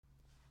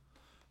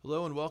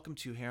Hello and welcome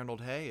to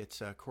Harold Hay.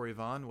 It's Corey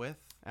Vaughn with.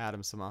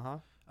 Adam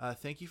Samaha.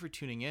 Thank you for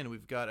tuning in.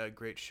 We've got a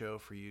great show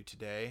for you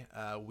today.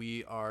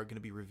 We are going to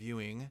be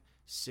reviewing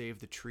Save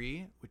the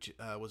Tree, which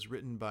was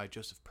written by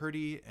Joseph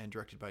Purdy and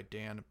directed by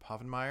Dan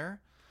Povenmire.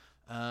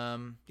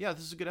 This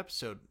is a good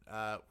episode.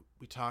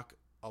 We talk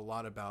a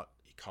lot about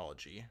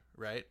ecology,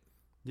 right?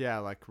 Yeah,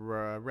 like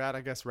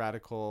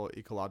radical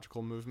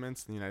ecological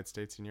movements in the United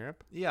States and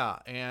Europe. Yeah,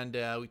 and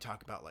we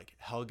talk about like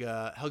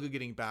Helga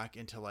getting back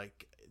into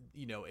like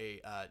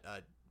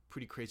a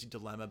pretty crazy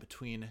dilemma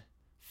between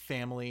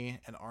family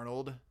and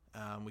Arnold.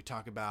 We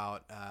talk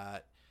about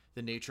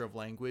the nature of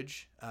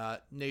language,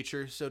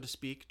 nature, so to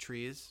speak,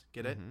 trees.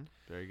 Get it?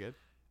 Very good.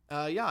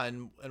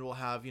 And we'll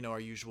have our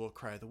usual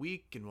cry of the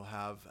week, and we'll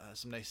have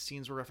some nice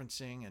scenes we're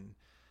referencing,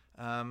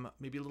 and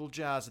maybe a little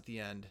jazz at the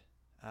end.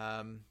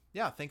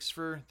 Thanks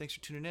for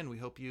tuning in. We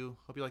hope you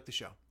like the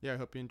show. Yeah, I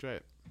hope you enjoy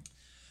it.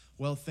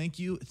 Well, thank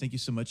you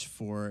so much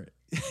for.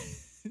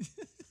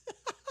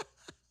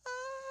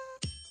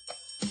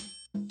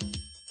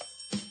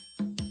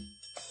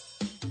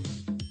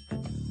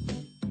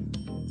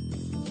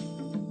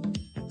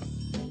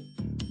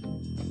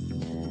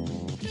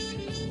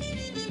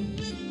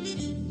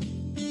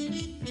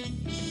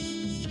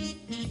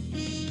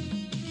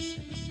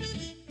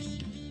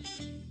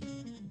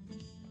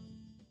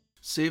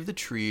 Save the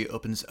Tree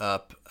opens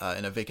up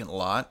in a vacant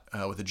lot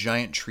with a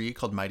giant tree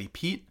called Mighty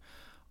Pete.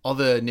 All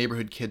the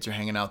neighborhood kids are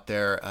hanging out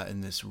there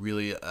in this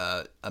really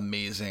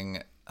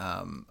amazing,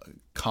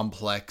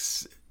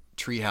 complex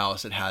tree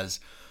house. It has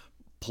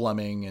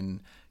plumbing and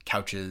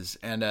couches,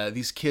 and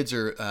these kids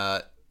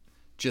are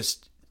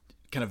just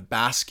kind of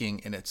basking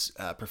in its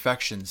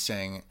perfection,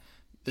 saying,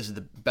 "This is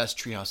the best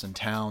tree house in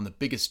town, the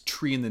biggest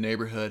tree in the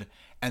neighborhood,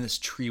 and this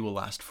tree will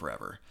last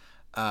forever."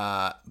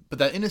 But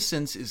that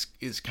innocence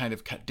is kind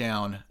of cut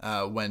down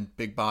when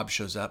Big Bob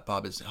shows up.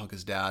 Bob is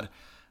Helga's dad,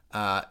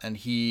 and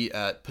he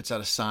puts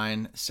out a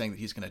sign saying that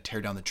he's going to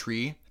tear down the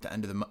tree at the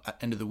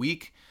end of the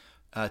week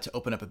to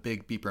open up a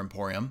big beeper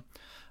emporium.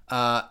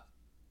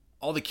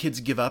 All the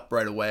kids give up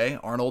right away.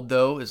 Arnold,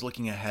 though, is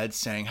looking ahead,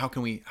 saying, "How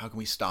can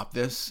we stop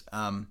this?"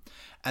 And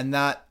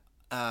that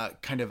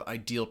kind of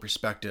ideal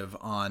perspective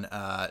on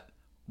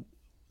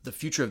the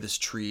future of this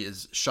tree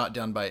is shot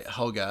down by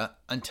Helga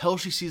until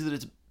she sees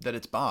that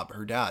it's Bob,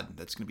 her dad,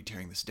 that's going to be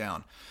tearing this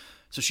down.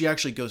 So she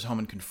actually goes home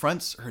and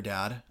confronts her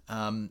dad,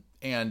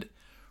 and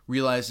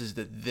realizes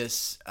that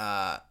this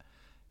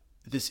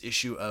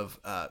issue of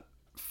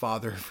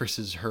father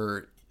versus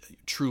her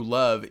true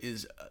love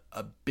is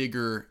a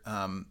bigger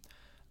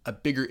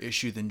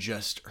issue than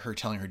just her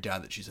telling her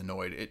dad that she's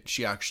annoyed.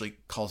 She actually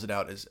calls it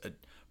out as a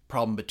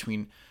problem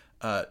between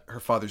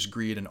her father's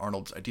greed and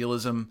Arnold's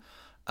idealism.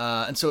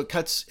 And so it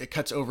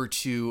cuts over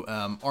to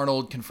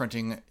Arnold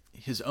confronting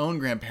his own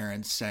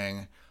grandparents,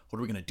 saying, "What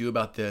are we going to do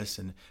about this?"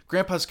 And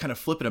Grandpa's kind of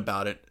flippant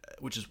about it,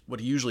 which is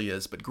what he usually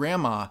is. But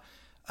Grandma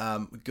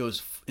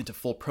goes into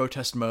full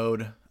protest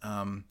mode,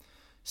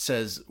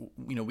 says,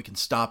 "We can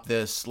stop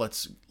this.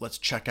 Let's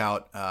check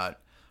out our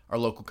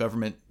local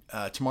government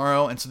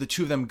tomorrow." And so the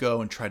two of them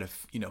go and try to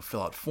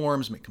fill out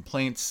forms, make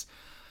complaints,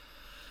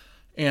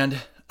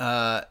 and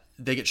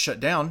they get shut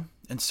down.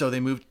 And so they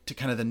move to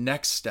kind of the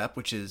next step,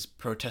 which is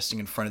protesting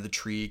in front of the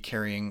tree,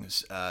 carrying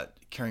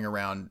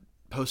around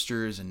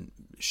posters and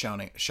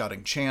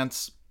shouting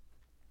chants.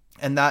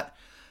 And that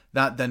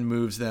then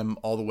moves them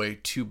all the way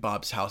to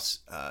Bob's house,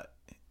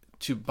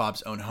 to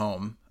Bob's own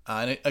home.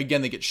 And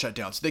again, they get shut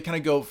down. So they kind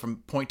of go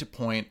from point to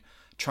point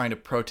trying to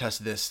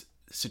protest this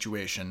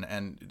situation,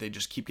 and they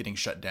just keep getting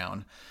shut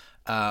down.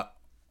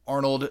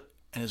 Arnold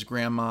and his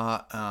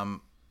grandma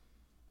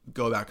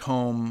go back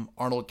home.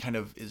 Arnold kind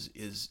of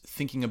is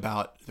thinking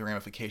about the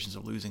ramifications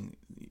of losing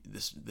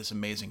this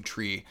amazing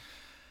tree.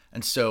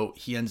 And so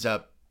he ends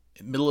up,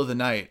 middle of the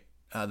night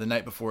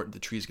before the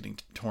tree is getting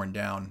torn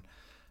down,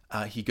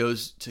 he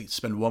goes to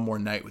spend one more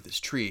night with his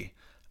tree.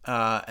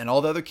 And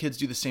all the other kids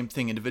do the same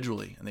thing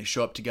individually, and they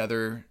show up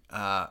together,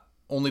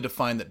 only to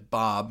find that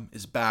Bob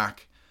is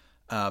back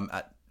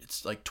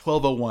it's like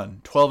 12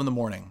 in the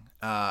morning.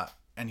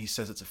 And he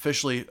says, "It's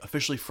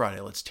officially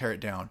Friday. Let's tear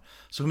it down."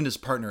 So him and his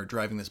partner are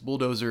driving this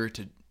bulldozer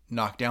to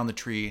knock down the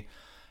tree,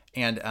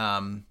 and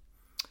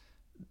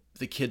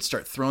the kids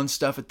start throwing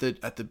stuff at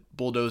the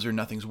bulldozer.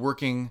 Nothing's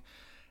working,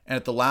 and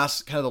at the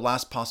last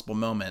possible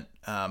moment,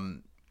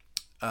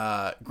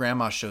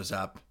 Grandma shows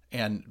up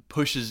and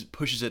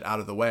pushes it out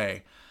of the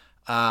way,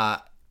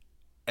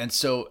 and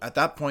so at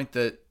that point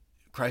the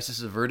crisis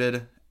is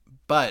averted.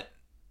 But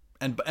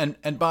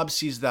and Bob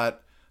sees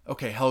that,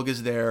 okay,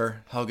 Helga's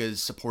there.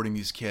 Helga's supporting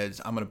these kids.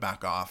 I'm going to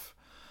back off.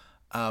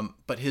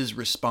 But his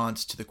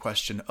response to the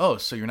question, "Oh,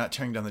 so you're not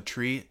tearing down the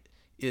tree,"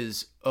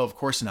 is, "Oh, of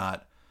course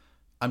not.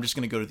 I'm just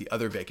going to go to the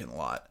other vacant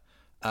lot,"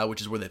 which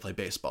is where they play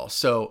baseball.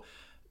 So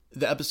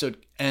the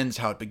episode ends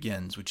how it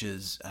begins, which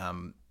is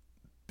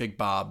Big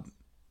Bob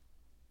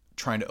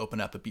trying to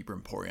open up a beeper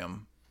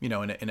emporium, in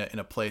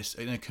a place,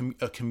 in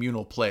a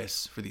communal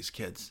place for these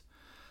kids.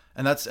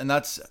 And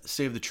that's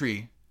Save the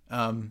Tree.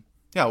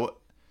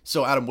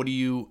 So Adam,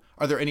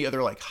 are there any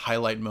other like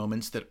highlight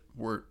moments that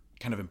were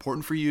kind of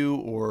important for you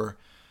or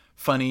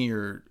funny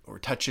or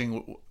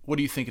touching? What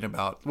are you thinking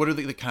about? What are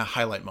the kind of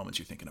highlight moments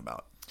you're thinking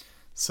about?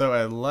 So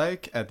I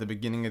like at the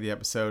beginning of the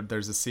episode,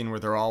 there's a scene where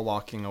they're all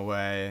walking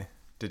away,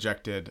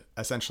 dejected,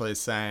 essentially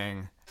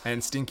saying,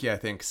 and Stinky, I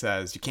think,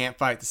 says, "You can't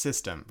fight the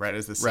system," right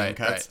as the scene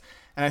cuts. Right.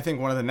 And I think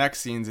one of the next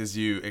scenes is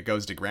it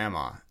goes to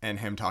Grandma and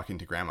him talking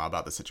to Grandma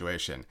about the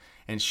situation.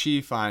 And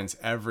she finds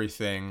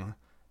everything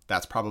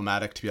that's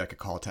problematic to be like a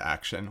call to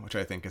action, which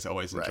I think is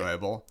always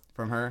enjoyable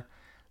from her.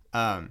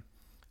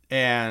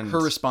 And her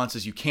response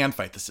is, "You can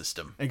fight the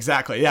system."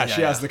 Exactly. Yeah,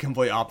 she has the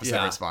complete opposite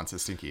Yeah. response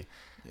as Stinky.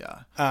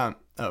 Yeah.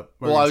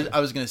 Well, I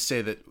was going to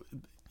say that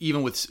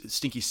even with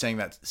Stinky saying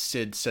that,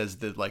 Sid says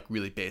the like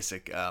really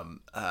basic,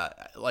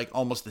 like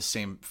almost the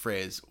same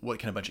phrase. What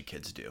can a bunch of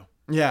kids do?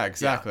 Yeah,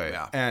 exactly.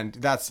 Yeah. And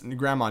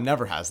Grandma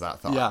never has that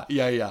thought.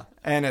 Yeah.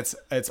 And it's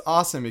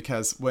awesome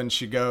because when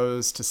she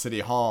goes to City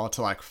Hall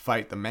to like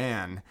fight the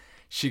man,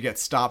 she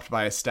gets stopped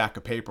by a stack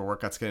of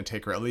paperwork that's going to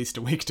take her at least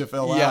a week to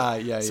fill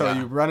out. So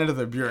you run into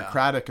the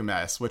bureaucratic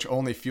mess, which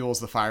only fuels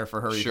the fire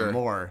for her even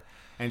more.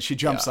 And she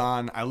jumps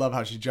on. I love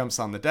how she jumps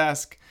on the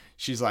desk.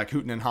 She's like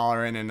hooting and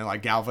hollering and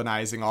like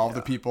galvanizing all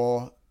the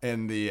people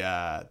in the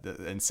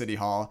in City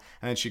Hall.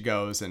 And then she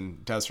goes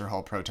and does her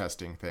whole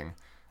protesting thing.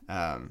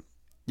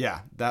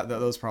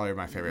 Those probably are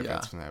my favorite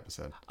bits from the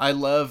episode. I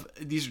love,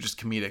 these are just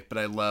comedic, but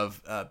I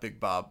love Big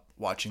Bob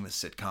watching the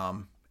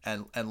sitcom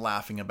and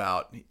laughing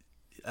about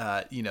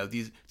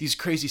these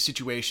crazy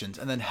situations,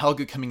 and then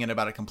Helga coming in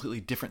about a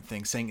completely different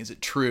thing, saying, "Is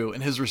it true?"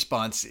 And his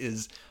response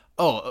is,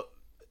 "Oh,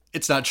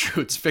 it's not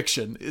true. It's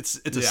fiction. It's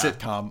a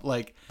sitcom."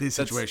 Like these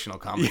situational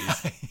comedies.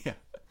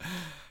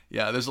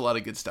 Yeah. There's a lot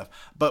of good stuff.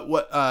 But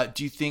what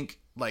do you think?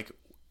 Like,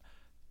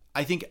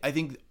 I think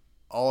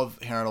all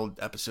of Harold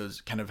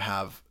episodes kind of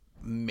have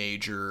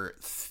major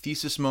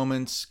thesis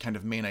moments, kind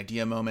of main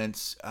idea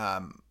moments.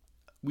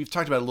 We've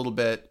talked about it a little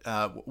bit.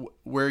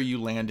 Where are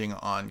you landing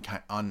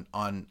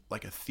on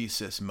like a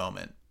thesis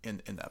moment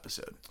in the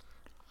episode?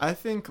 I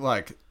think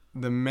like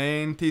the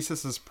main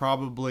thesis is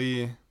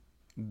probably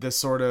this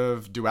sort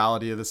of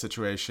duality of the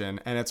situation,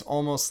 and it's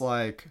almost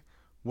like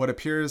what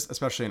appears,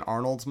 especially in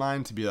Arnold's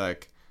mind, to be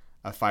like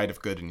a fight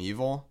of good and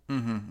evil.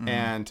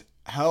 And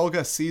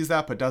Helga sees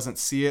that but doesn't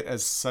see it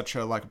as such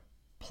a like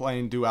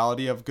plain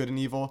duality of good and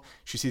evil.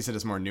 She sees it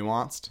as more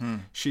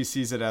nuanced. She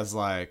sees it as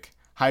like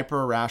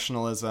hyper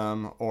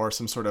rationalism or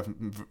some sort of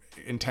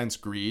intense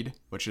greed,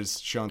 which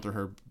is shown through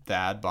her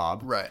dad,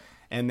 Bob. Right.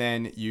 And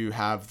then you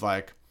have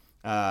like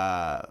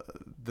the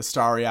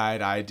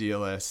starry-eyed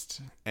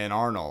idealist in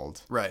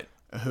Arnold, right,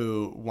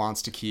 who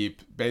wants to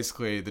keep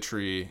basically the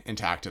tree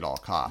intact at all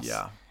costs.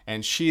 Yeah.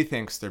 And she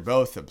thinks they're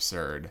both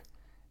absurd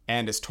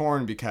and is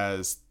torn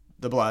because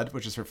the blood,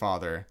 which is her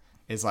father,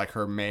 is like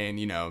her main,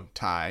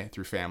 tie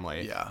through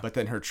family. Yeah. But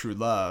then her true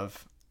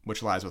love,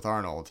 which lies with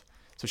Arnold.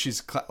 So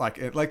she's like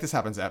this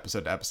happens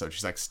episode to episode.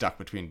 She's like stuck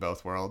between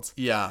both worlds.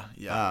 Yeah.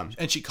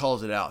 And she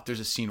calls it out. There's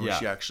a scene where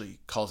she actually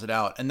calls it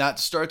out, and that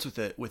starts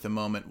with a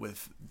moment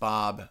with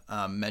Bob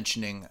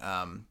mentioning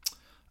kind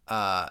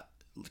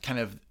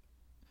of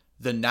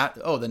the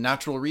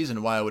natural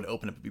reason why I would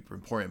open up a Beeper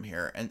Emporium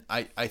here, and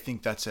I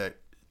think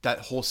that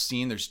whole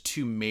scene. There's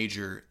two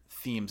major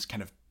themes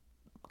kind of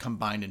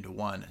combined into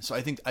one. So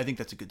I think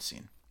that's a good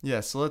scene. Yeah.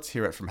 So let's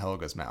hear it from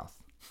Helga's mouth.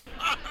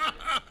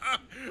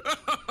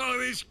 Oh,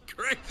 these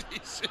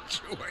crazy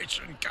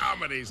situation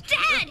comedies.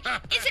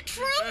 Dad, is it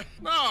true?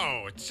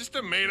 No, it's just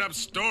a made-up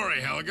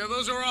story, Helga.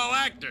 Those are all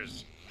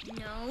actors.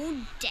 No,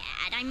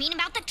 Dad. I mean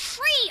about the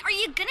tree. Are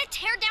you gonna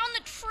tear down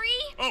the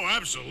tree? Oh,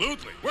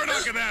 absolutely. We're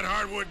knocking that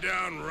hardwood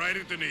down right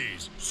at the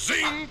knees.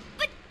 Zing!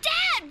 But,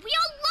 Dad, we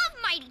all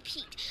love Mighty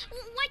Pete.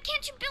 Why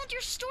can't you build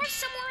your store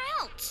somewhere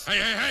else?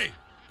 Hey.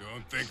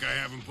 Don't think I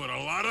haven't put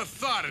a lot of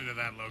thought into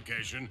that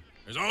location.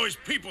 There's always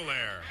people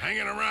there,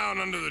 hanging around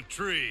under the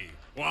tree.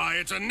 Why,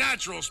 it's a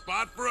natural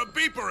spot for a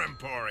Beeper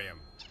Emporium.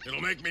 It'll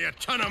make me a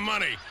ton of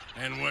money,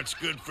 and what's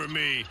good for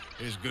me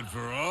is good for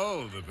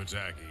all the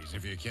Patakis,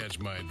 if you catch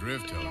my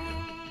drift, Helga.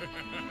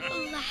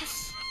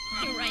 Alas,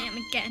 here I am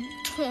again,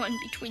 torn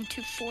between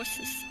two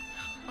forces.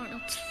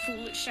 Arnold's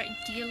foolish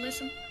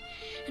idealism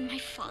and my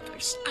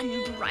father's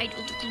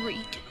unbridled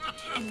greed.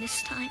 And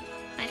this time,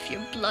 I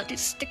fear blood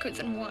is thicker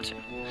than water.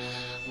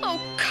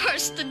 Oh,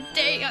 curse the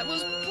day I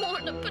was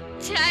born a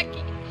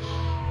Pataki.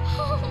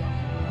 Oh.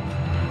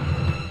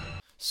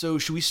 So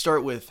should we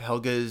start with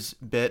Helga's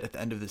bit at the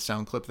end of the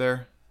sound clip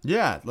there?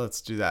 Yeah, let's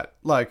do that.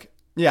 Like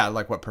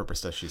what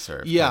purpose does she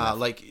serve? Yeah, kind of.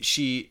 Like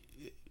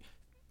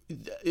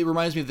it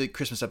reminds me of the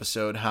Christmas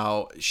episode,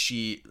 how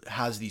she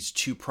has these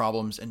two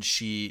problems, and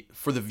she,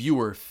 for the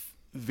viewer,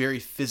 very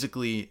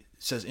physically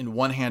says, in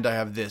one hand I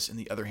have this, in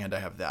the other hand I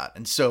have that.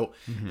 And so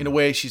in a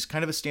way, she's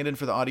kind of a stand-in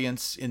for the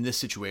audience in this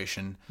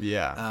situation.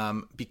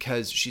 Yeah.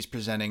 Because she's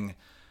presenting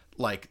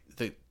like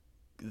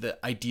the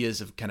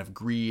ideas of kind of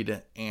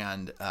greed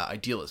and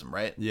idealism,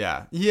 right?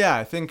 Yeah. Yeah,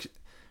 I think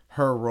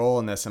her role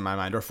in this, in my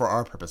mind, or for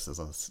our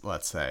purposes,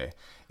 let's say,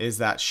 is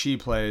that she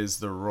plays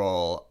the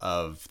role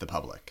of the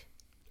public.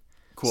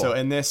 Cool. So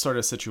in this sort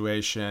of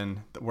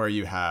situation where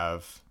you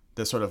have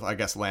this sort of, I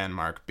guess,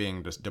 landmark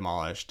being just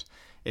demolished,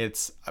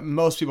 it's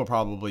most people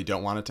probably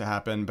don't want it to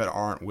happen, but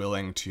aren't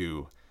willing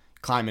to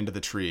climb into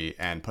the tree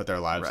and put their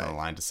lives on the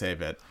line to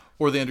save it.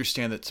 Or they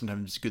understand that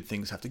sometimes good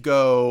things have to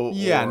go.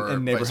 Yeah, or and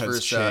vice neighborhoods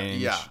versa.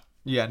 change. Yeah.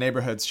 Yeah,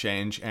 neighborhoods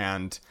change,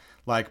 and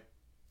like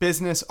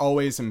business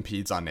always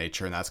impedes on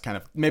nature, and that's kind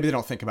of, maybe they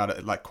don't think about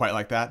it like quite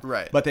like that.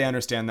 Right. But they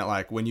understand that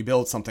like when you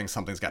build something,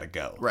 something's got to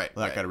go. Right,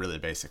 Like at a really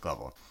basic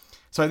level.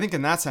 So I think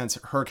in that sense,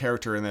 her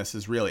character in this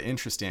is really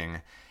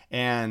interesting,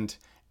 and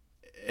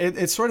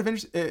it's sort of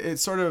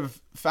it's sort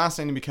of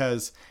fascinating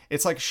because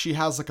it's like she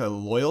has like a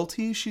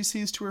loyalty she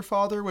sees to her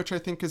father, which I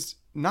think is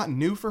not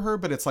new for her,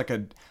 but it's like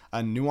a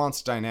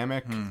nuanced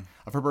dynamic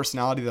of her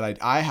personality that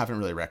I haven't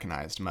really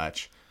recognized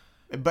much.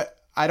 But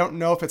I don't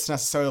know if it's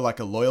necessarily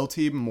like a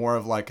loyalty, more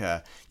of like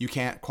a, you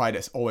can't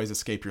quite always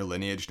escape your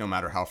lineage no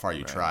matter how far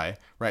you try,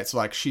 right? So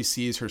like she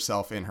sees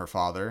herself in her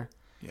father,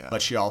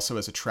 but she also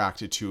is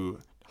attracted to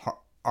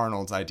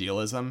Arnold's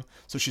idealism.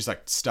 So she's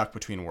like stuck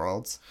between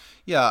worlds.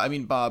 Yeah, I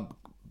mean, Bob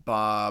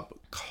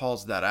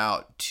calls that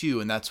out too,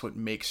 and that's what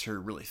makes her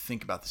really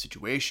think about the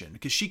situation,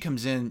 because she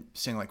comes in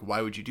saying like,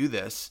 why would you do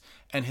this?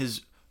 And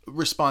his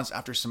response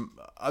after some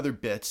other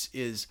bits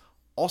is,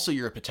 also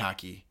you're a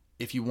Pataki.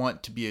 If you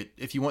want the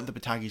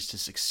Patakis to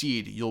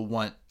succeed, you'll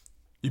want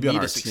You'd be on me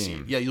our to succeed.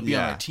 team. Yeah, you'll be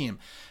on our team.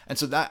 And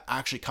so that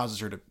actually causes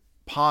her to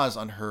pause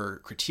on her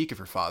critique of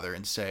her father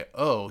and say,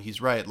 oh, he's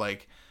right.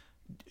 Like,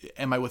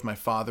 am I with my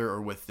father or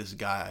with this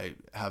guy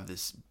I have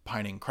this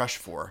pining crush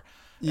for?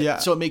 Yeah.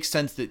 So it makes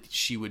sense that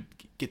she would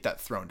get that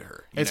thrown to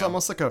her. It's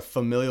almost like a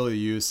familial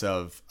use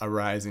of a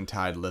rising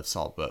tide lifts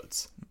all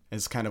boats,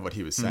 is kind of what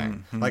he was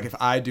saying. Mm-hmm. Like, if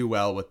I do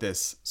well with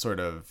this sort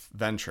of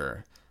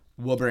venture,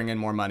 we'll bring in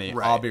more money.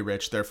 Right. I'll be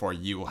rich. Therefore,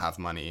 you will have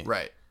money.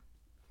 Right.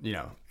 You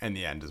know, in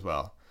the end as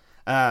well.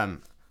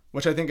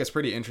 Which I think is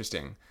pretty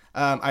interesting.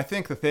 I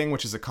think the thing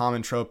which is a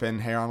common trope in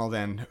Hey Arnold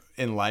and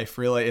in life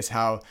really is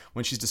how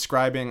when she's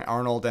describing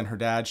Arnold and her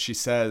dad, she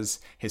says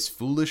his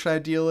foolish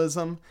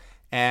idealism.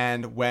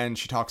 And when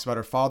she talks about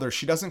her father,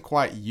 she doesn't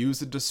quite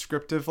use a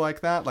descriptive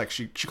like that. Like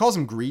she calls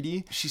him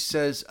greedy. She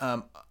says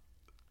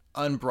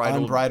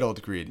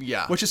unbridled greed.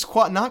 Yeah. Which is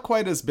not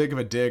quite as big of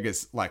a dig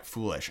as like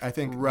foolish, I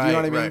think. Right, you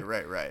know what I mean?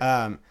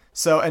 Right.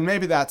 So, and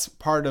maybe that's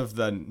part of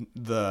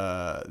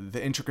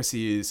the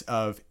intricacies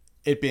of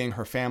it being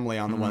her family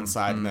on the one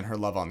side and then her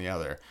love on the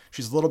other.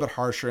 She's a little bit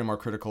harsher and more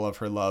critical of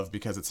her love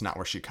because it's not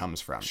where she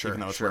comes from, even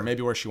though it's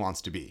where she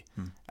wants to be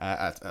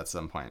at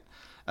some point.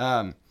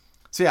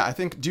 So yeah, I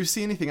think, do you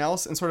see anything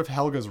else in sort of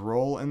Helga's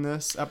role in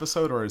this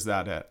episode, or is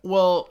that it?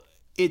 Well,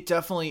 it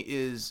definitely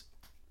is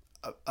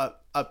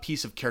a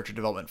piece of character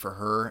development for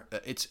her.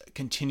 It's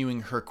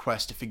continuing her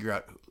quest to figure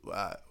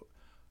out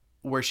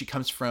where she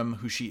comes from,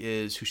 who she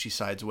is, who she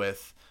sides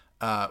with,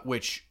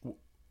 which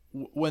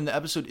when the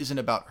episode isn't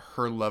about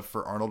her love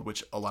for Arnold,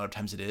 which a lot of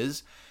times it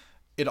is,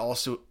 it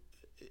also,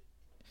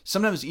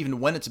 sometimes even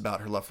when it's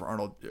about her love for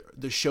Arnold,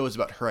 the show is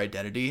about her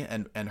identity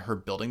and her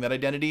building that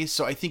identity.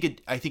 So I think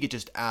it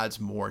just adds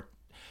more.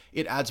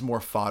 It adds more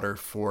fodder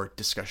for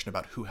discussion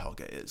about who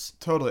Helga is.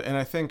 Totally. And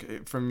I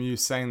think from you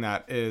saying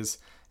that is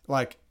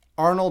like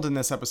Arnold in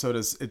this episode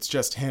it's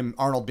just him,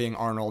 Arnold being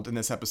Arnold. In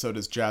this episode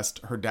is just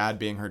her dad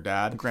being her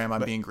dad. Grandma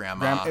being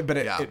grandma. But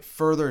it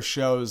further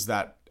shows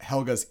that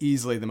Helga's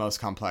easily the most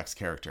complex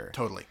character.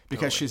 Totally.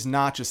 Because she's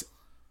not just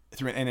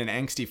in an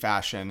angsty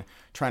fashion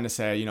trying to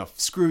say, you know,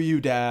 screw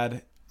you,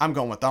 dad. I'm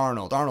going with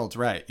Arnold. Arnold's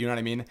right. You know what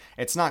I mean?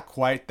 It's not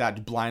quite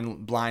that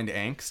blind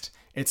angst.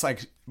 It's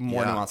like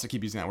more nuanced. I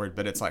keep using that word,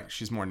 but it's like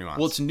she's more nuanced.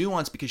 Well, it's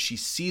nuanced because she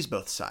sees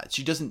both sides.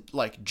 She doesn't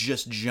like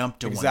just jump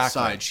to one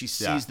side. She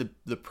sees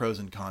the pros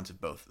and cons of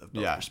both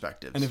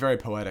perspectives in a very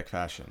poetic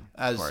fashion,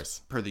 as of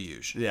course, per the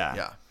usual.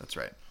 Yeah, that's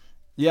right.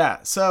 Yeah.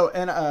 So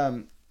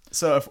and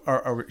so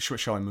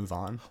shall we move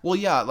on? Well,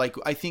 yeah. Like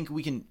I think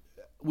we can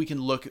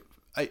look.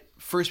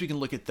 First, we can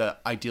look at the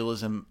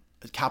idealism,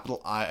 capital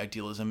I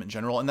idealism in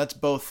general, and that's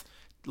both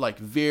like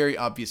very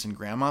obvious in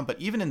Grandma, but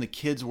even in the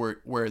kids where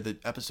the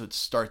episode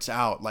starts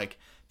out, like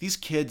these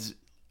kids,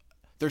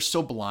 they're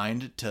so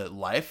blind to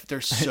life.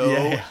 They're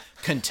so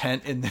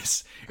content in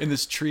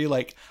this tree.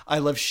 Like I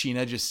love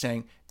Sheena just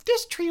saying,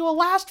 "This tree will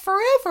last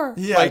forever."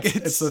 Yeah, like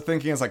it's the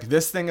thinking is like,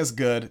 this thing is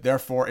good,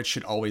 therefore it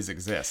should always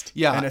exist.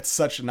 Yeah, and it's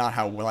such not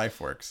how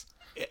life works.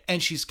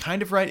 And she's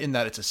kind of right in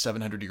that it's a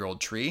 700-year-old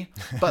tree,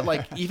 but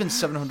like even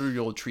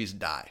 700-year-old trees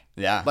die.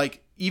 Yeah,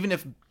 like even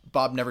if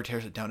Bob never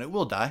tears it down, it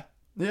will die.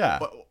 Yeah,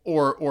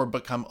 or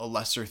become a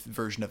lesser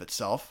version of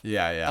itself.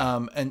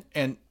 Yeah.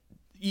 And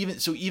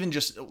even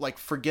just like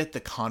forget the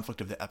conflict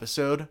of the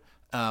episode.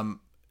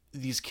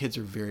 These kids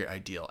are very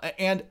ideal,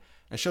 and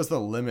it shows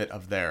the limit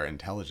of their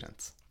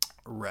intelligence.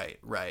 Right.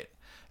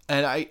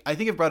 And I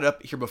think I've brought it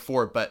up here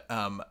before, but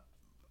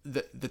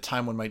the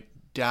time when my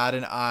dad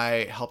and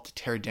I helped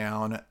tear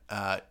down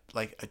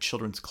like a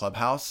children's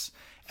clubhouse,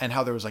 and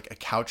how there was like a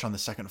couch on the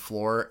second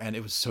floor, and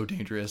it was so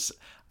dangerous.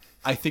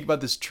 I think about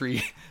this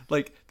tree,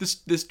 like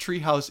this tree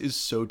house is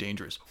so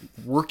dangerous.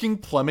 Working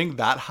plumbing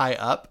that high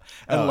up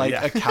and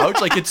a couch,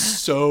 like it's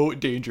so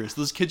dangerous.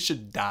 Those kids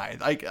should die.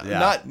 Like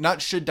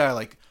not should die.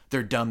 Like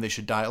they're dumb. They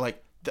should die.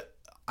 Like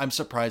I'm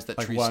surprised that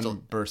Like trees one still.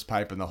 burst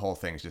pipe and the whole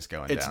thing's just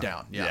going down. It's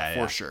down. Yeah,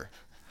 for sure.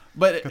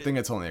 But Good thing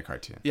it's only a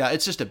cartoon. yeah,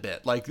 it's just a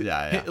bit like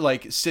Yeah.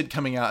 like Sid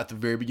coming out at the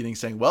very beginning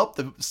saying, "Well,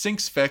 the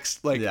sink's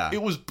fixed." Like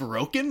it was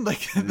broken.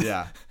 Like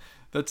Yeah.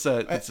 that's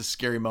a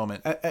scary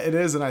moment. It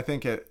is, and I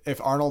think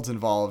if Arnold's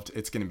involved,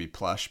 it's going to be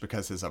plush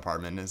because his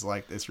apartment is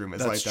like this room is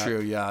That's like that.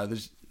 true. Yeah,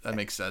 that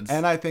makes sense.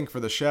 And I think for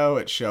the show,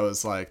 it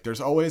shows like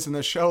there's always in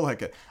the show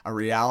like a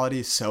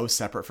reality so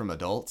separate from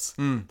adults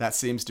that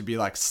seems to be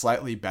like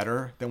slightly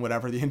better than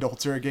whatever the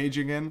adults are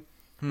engaging in,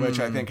 which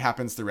I think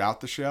happens throughout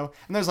the show.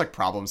 And there's like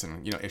problems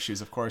and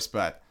issues, of course,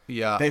 but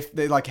Yeah.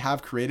 they like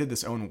have created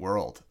this own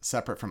world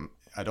separate from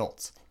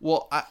adults.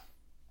 Well,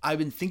 I've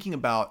been thinking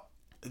about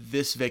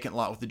this vacant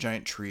lot with the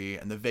giant tree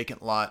and the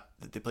vacant lot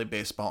that they play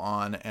baseball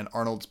on and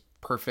Arnold's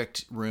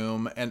perfect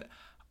room. And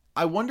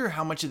I wonder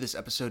how much of this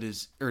episode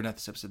is, or not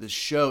this episode, this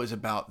show is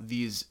about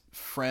these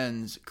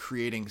friends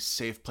creating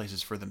safe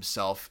places for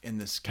themselves in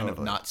this kind of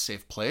not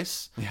safe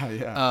place.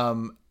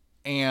 Yeah.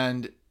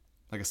 And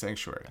Like a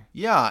sanctuary.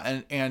 yeah,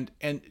 and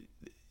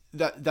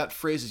that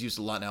phrase is used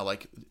a lot now.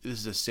 Like this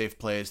is a safe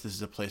place. This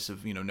is a place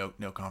of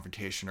no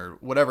confrontation or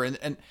whatever.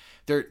 And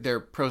there are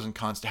pros and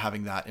cons to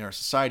having that in our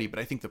society. But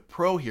I think the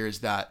pro here is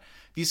that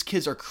these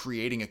kids are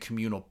creating a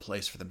communal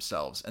place for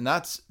themselves, and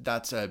that's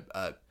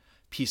a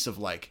piece of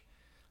like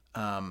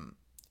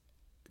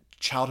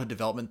childhood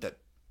development that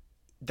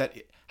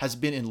has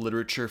been in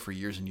literature for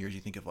years and years.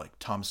 You think of like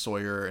Tom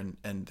Sawyer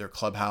and their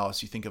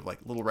clubhouse. You think of like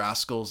Little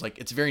Rascals. Like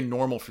it's very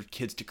normal for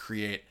kids to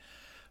create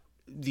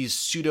these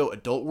pseudo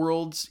adult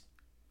worlds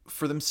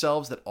for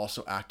themselves that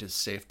also act as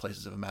safe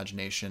places of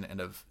imagination and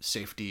of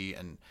safety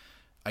and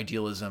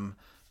idealism.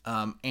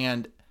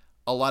 And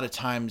a lot of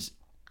times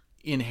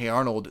in Hey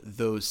Arnold,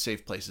 those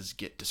safe places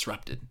get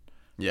disrupted.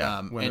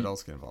 Yeah. When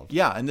adults get involved.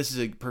 Yeah. And this is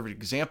a perfect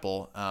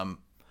example.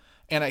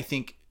 And I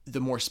think the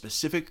more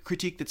specific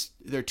critique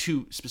there are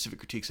two specific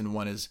critiques, and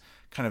one is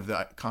kind of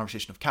the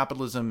conversation of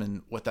capitalism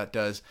and what that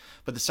does.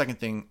 But the second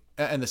thing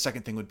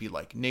would be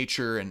like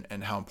nature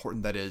and how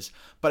important that is.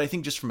 But I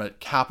think just from a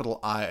capital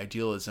I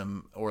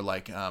idealism or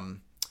like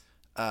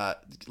the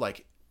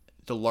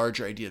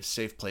larger idea of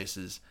safe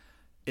places,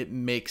 it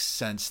makes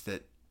sense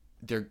that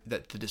the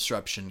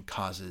disruption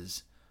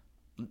causes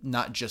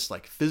not just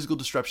like physical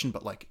disruption,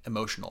 but like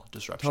emotional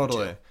disruption.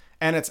 Totally. Too.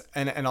 And it's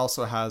and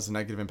also has a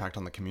negative impact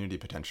on the community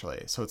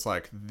potentially. So it's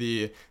like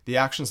the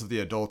actions of the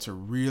adults are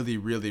really,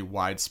 really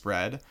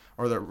widespread,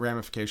 or the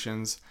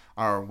ramifications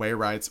are way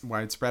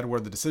widespread, where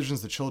the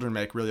decisions the children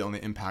make really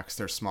only impacts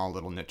their small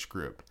little niche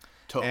group.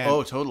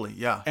 Totally.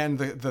 Yeah. And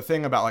the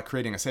thing about like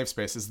creating a safe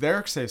space is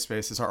their safe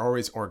spaces are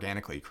always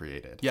organically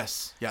created.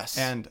 Yes.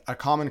 And a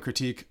common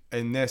critique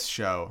in this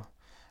show,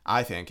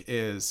 I think,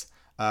 is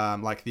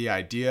like the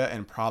idea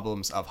and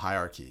problems of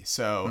hierarchy.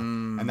 So,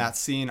 and that's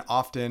seen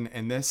often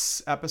in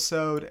this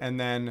episode, and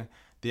then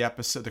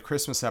the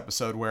Christmas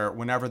episode, where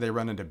whenever they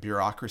run into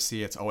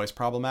bureaucracy, it's always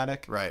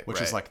problematic. Right.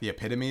 Which is like the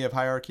epitome of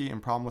hierarchy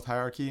and problem with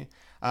hierarchy.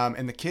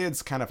 And the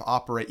kids kind of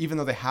operate, even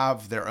though they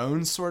have their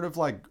own sort of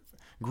like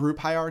group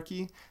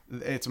hierarchy,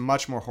 it's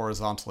much more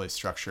horizontally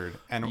structured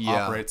and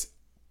operates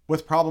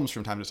with problems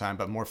from time to time,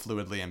 but more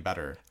fluidly and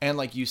better. And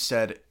like you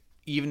said,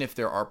 even if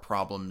there are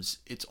problems,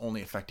 it's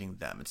only affecting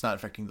them. It's not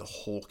affecting the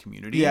whole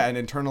community. Yeah, and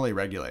internally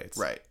regulates.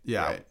 Right.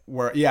 Yeah.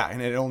 Right.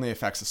 And it only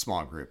affects a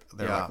small group.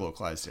 They're like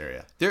localized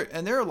area. There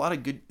are a lot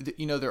of good,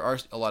 there are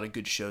a lot of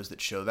good shows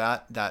that show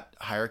that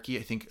hierarchy.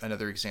 I think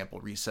another example,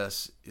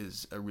 Recess,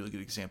 is a really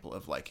good example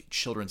of like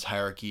children's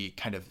hierarchy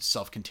kind of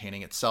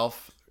self-containing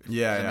itself.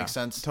 Yeah. Does that make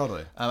sense?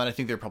 Totally. And I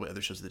think there are probably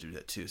other shows that do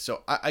that too.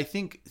 So I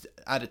think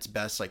at its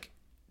best, like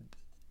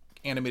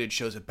animated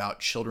shows about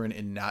children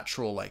in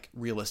natural, like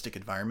realistic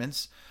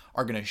environments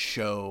are going to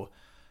show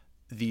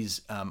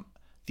these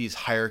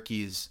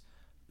hierarchies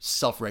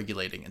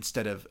self-regulating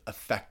instead of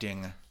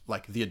affecting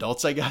like the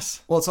adults, I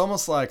guess. Well, it's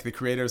almost like the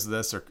creators of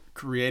this are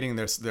creating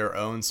their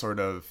own sort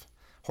of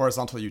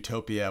horizontal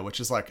utopia, which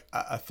is like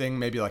a thing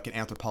maybe like an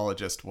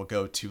anthropologist will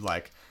go to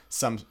like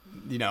some,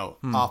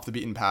 off the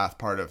beaten path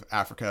part of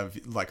Africa,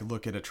 like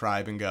look at a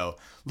tribe and go,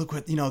 look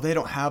what, they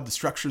don't have the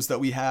structures that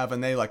we have,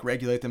 and they like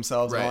regulate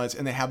themselves and all this,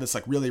 and they have this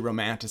like really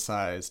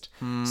romanticized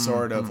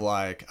sort of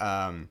like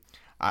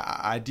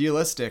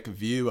idealistic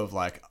view of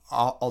like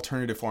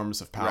alternative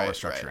forms of power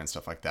structure and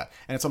stuff like that.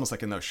 And it's almost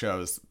like in those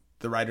shows,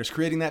 the writers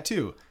creating that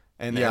too,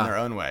 in their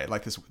own way,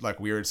 like this like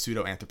weird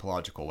pseudo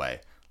anthropological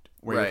way,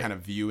 where you're kind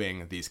of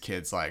viewing these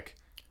kids like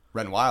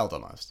run wild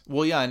almost.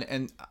 Well, yeah,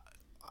 and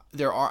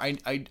there are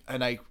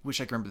I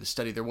wish I could remember the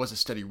study. There was a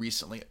study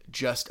recently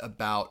just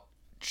about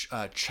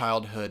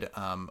childhood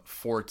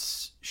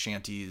forts,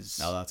 shanties,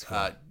 that's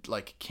cool.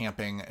 like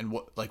camping, and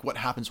what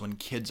happens when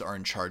kids are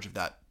in charge of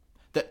that.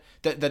 That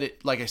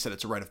it, like I said,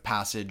 it's a rite of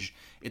passage.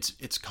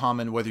 It's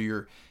common whether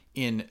you're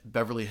in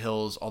Beverly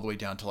Hills all the way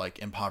down to like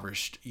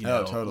impoverished,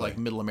 totally. like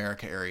middle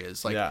America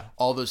areas. Like Yeah.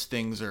 all those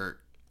things are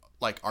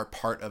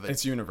part of it.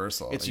 It's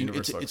universal. It's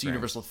a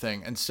universal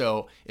thing. And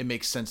so it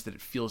makes sense that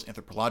it feels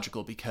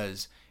anthropological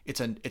because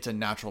it's a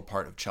natural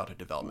part of childhood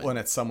development. When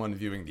it's someone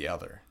viewing the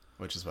other,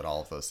 which is what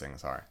all of those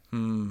things are.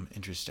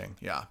 Interesting.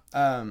 Yeah.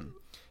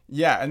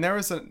 Yeah, and there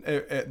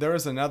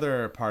was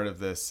another part of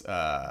this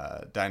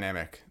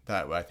dynamic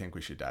that I think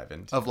we should dive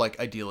into. Of like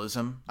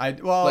idealism.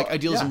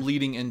 Yeah,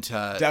 leading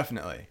into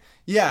definitely.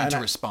 Yeah, into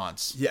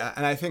response. Yeah,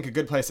 and I think a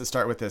good place to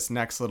start with this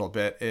next little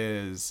bit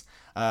is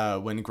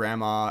when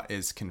Grandma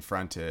is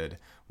confronted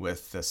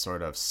with the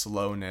sort of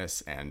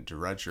slowness and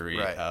drudgery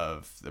Right.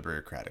 of the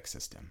bureaucratic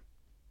system.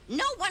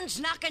 No one's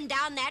knocking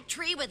down that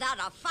tree without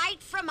a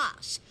fight from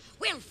us.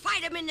 We'll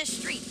fight 'em in the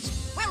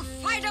streets. We'll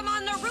fight 'em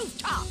on the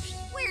rooftops.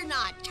 We're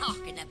not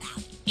talking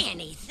about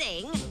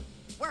anything.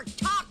 We're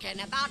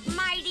talking about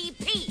Mighty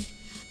Pete,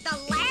 the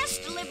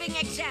last living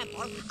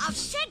example of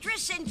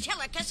Cedrus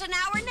Antilicus in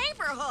our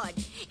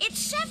neighborhood. It's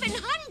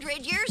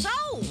 700 years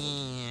old.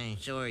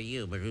 So are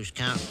you, but who's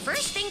counting?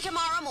 First thing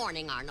tomorrow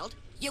morning, Arnold,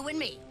 you and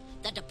me,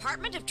 the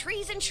Department of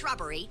Trees and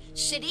Shrubbery,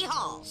 City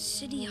Hall.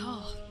 City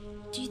Hall.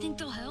 Do you think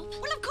they'll help?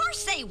 Well, of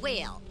course they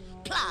will.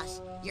 Plus,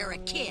 you're a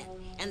kid,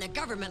 and the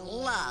government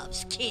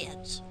loves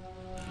kids.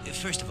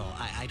 First of all,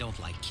 I don't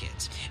like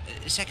kids.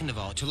 Second of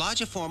all, to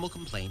lodge a formal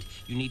complaint,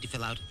 you need to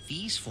fill out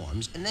these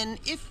forms, and then,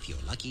 if you're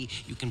lucky,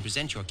 you can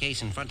present your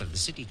case in front of the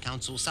city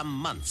council some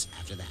months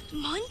after that.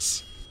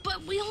 Months?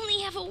 But we only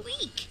have a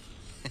week.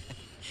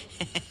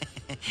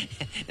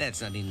 That's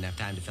not even enough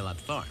time to fill out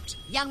the forms.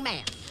 Young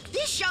man,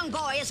 this young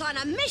boy is on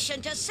a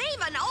mission to save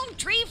an old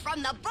tree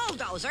from the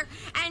bulldozer,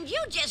 and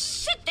you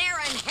just sit there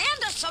and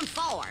hand us some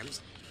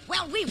forms.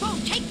 Well, we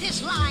won't take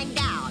this lying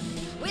down.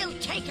 We'll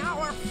take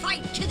our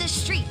fight to the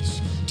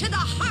streets, to the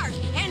heart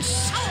and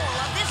soul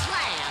of this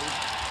land.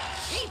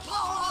 People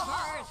of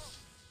Earth.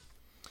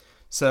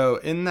 So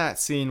in that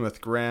scene with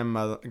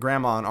Grandma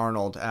and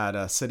Arnold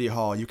at City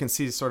Hall, you can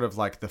see sort of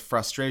like the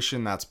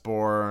frustration that's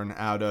born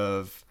out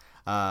of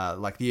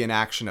like the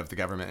inaction of the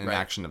government,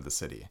 inaction of the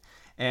city.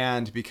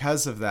 And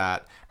because of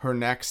that, her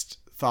next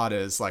thought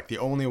is like the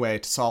only way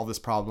to solve this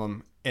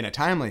problem in a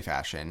timely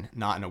fashion,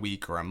 not in a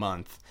week or a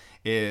month,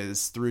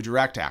 is through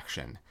direct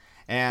action.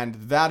 And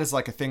that is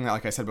like a thing that,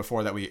 like I said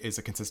before, that is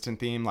a consistent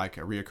theme, like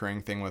a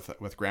reoccurring thing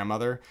with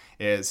grandmother,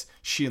 is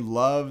she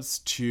loves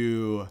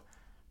to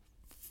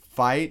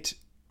fight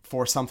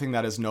for something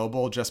that is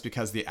noble just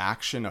because the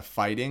action of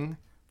fighting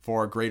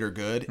for greater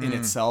good in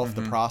itself,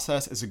 the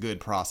process is a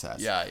good process.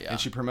 Yeah, yeah. And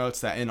she promotes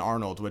that in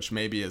Arnold, which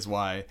maybe is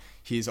why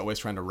he's always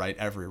trying to right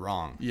every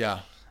wrong.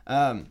 Yeah.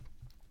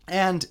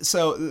 And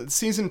so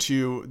season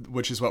 2,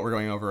 which is what we're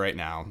going over right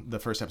now, the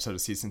first episode of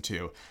season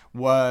 2,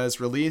 was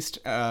released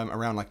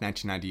around like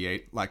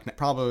 1998, like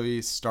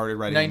probably started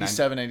right in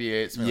 97,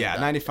 98. yeah,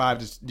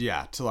 95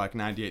 to like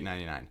 98,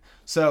 99.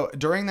 So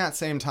during that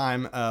same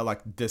time,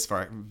 like this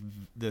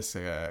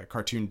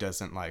cartoon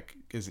doesn't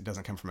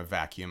come from a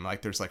vacuum.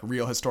 Like there's like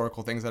real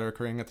historical things that are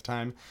occurring at the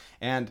time,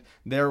 and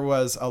there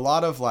was a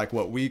lot of like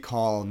what we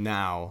call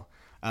now,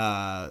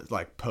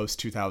 like post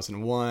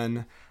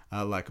 2001.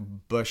 Like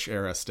Bush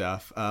era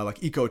stuff,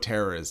 like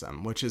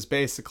eco-terrorism, which is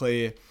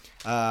basically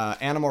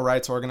animal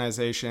rights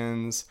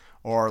organizations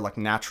or like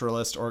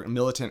naturalist or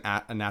militant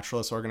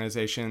naturalist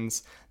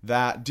organizations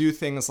that do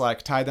things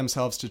like tie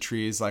themselves to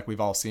trees, like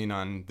we've all seen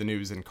on the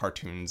news and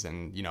cartoons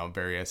and, you know,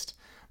 various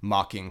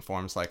mocking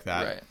forms like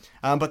that.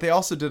 Right. But they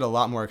also did a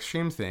lot more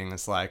extreme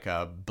things like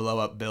blow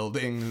up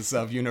buildings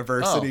of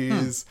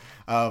universities,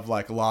 of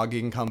like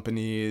logging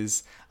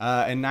companies.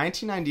 In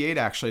 1998,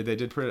 actually, they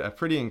did a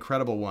pretty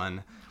incredible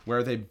one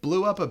where they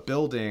blew up a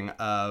building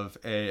of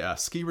a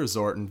ski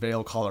resort in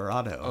Vail,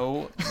 Colorado.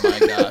 Oh my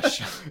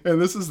gosh. And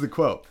this is the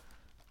quote.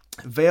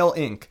 Vail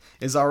Inc.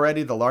 is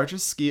already the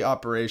largest ski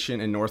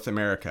operation in North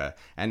America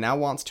and now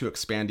wants to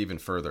expand even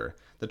further.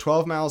 The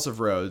 12 miles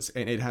of roads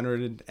and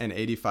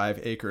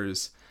 885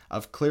 acres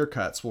of clear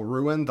cuts will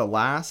ruin the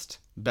last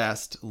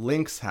best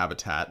lynx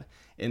habitat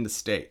in the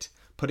state.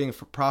 Putting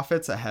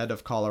profits ahead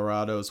of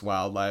Colorado's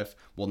wildlife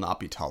will not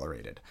be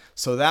tolerated.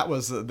 So that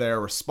was their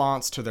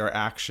response to their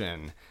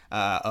action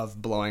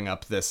of blowing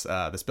up this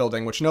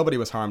building, which nobody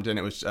was harmed in.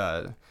 It was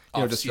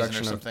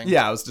destruction of it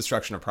was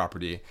destruction of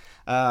property.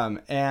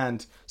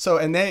 And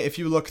they, if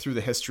you look through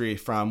the history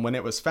from when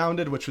it was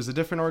founded, which was a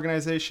different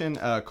organization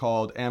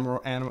called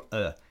Animal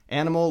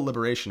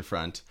Liberation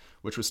Front,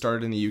 which was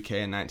started in the UK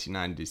in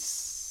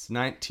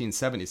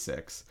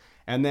 1976,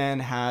 and then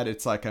had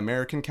its like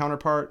American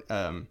counterpart,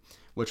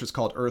 which was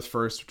called Earth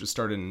First, which was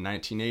started in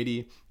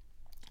 1980.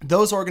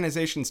 Those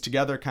organizations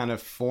together kind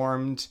of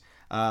formed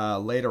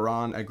later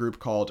on a group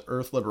called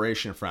Earth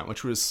Liberation Front,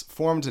 which was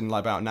formed in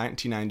about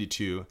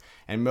 1992,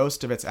 and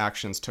most of its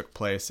actions took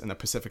place in the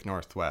Pacific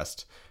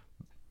Northwest,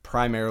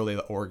 primarily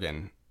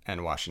Oregon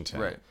and Washington.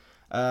 Right.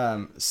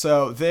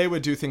 So they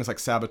would do things like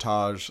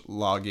sabotage,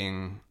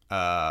 logging,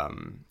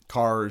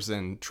 cars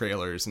and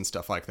trailers and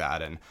stuff like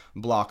that, and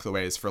block the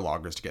ways for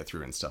loggers to get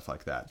through and stuff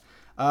like that.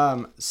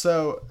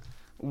 So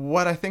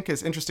what I think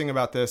is interesting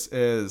about this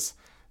is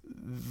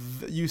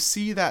you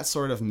see that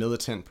sort of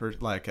militant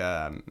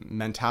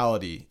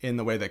mentality in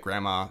the way that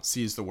Grandma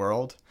sees the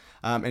world.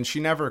 And she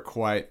never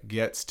quite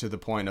gets to the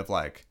point of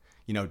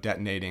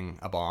detonating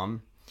a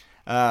bomb.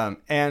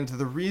 And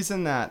the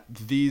reason that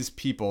these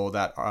people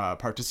that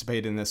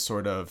participate in this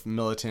sort of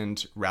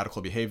militant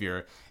radical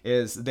behavior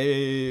is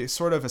they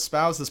sort of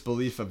espouse this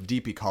belief of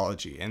deep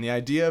ecology. And the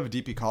idea of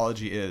deep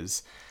ecology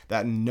is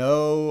that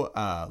no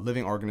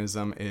living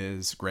organism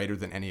is greater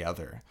than any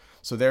other.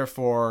 So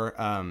therefore,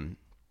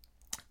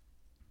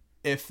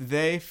 if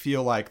they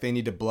feel like they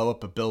need to blow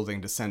up a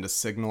building to send a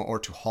signal or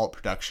to halt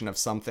production of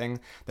something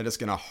that is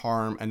going to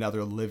harm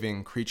another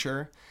living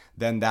creature,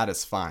 then that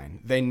is fine.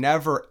 They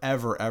never,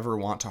 ever, ever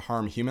want to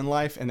harm human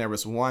life. And there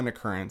was one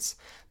occurrence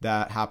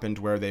that happened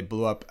where they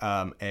blew up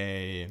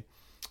a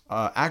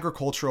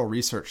agricultural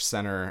research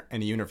center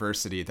in a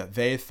university that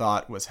they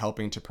thought was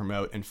helping to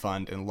promote and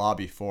fund and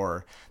lobby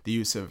for the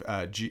use of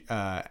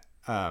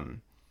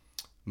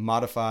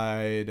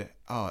modified.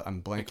 Oh,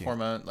 I'm blanking. Like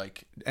hormone,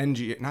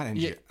 not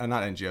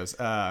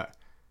NGOs.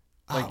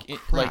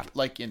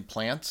 Like in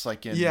plants,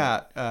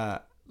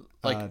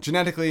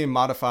 genetically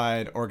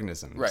modified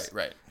organisms.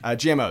 Right.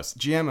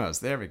 GMOs.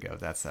 There we go.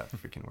 That's that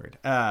freaking word.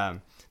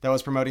 That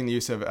was promoting the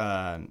use of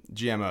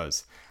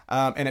GMOs.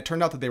 And it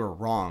turned out that they were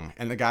wrong.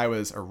 And the guy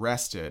was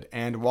arrested.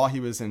 And while he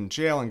was in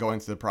jail and going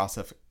through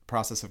the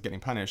process of getting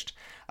punished,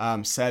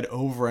 said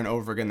over and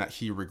over again that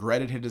he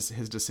regretted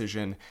his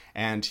decision.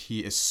 And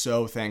he is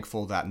so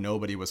thankful that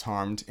nobody was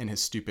harmed in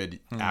his stupid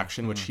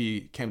action, which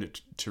he came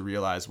to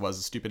realize was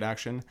a stupid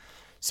action.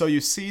 So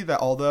you see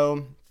that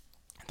although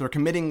they're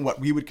committing what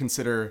we would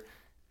consider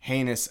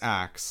heinous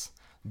acts,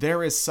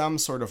 there is some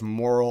sort of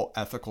moral,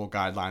 ethical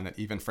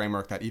guideline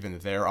framework that even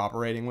they're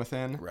operating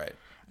within. Right.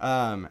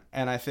 And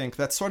I think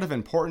that's sort of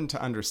important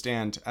to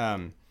understand,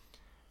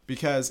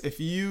 because if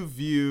you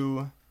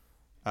view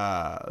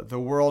the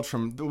world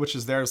which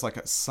is theirs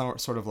like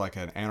sort of like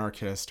an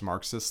anarchist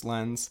Marxist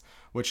lens,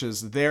 which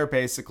is they're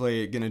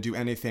basically going to do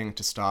anything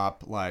to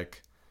stop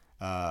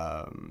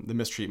the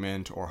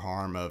mistreatment or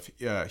harm of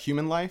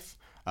human life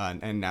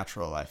and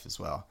natural life as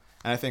well.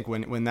 And I think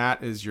when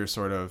that is your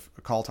sort of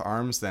call to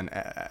arms, then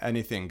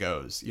anything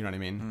goes. You know what I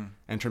mean?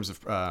 In terms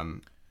of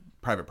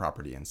private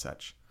property and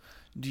such.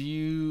 Do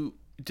you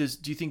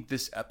think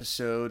this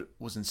episode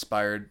was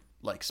inspired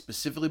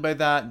specifically by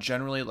that?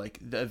 Generally,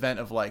 the event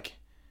of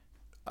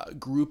a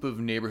group of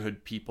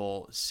neighborhood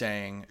people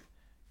saying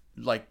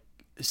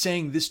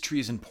this tree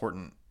is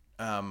important.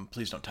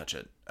 Please don't touch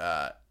it.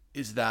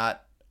 Is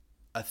that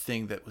a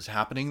thing that was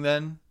happening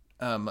then?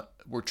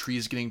 Were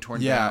trees getting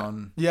torn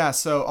down? Yeah.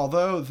 So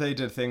although they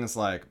did things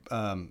like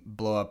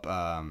blow up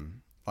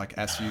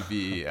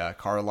SUV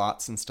car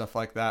lots and stuff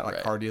like that,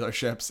 right. Car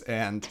dealerships,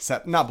 and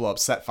set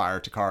fire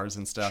to cars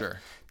and stuff. Sure.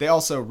 They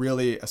also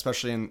really,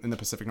 especially in the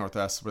Pacific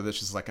Northwest, where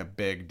this is a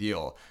big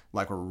deal,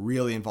 we're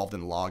really involved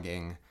in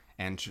logging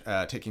and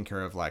taking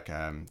care of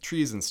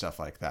trees and stuff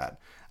like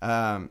that.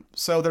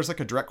 So there's a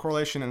direct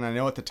correlation, and I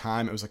know at the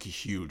time it was a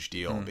huge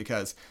deal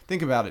because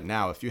think about it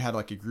now. If you had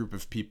a group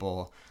of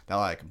people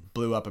that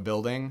blew up a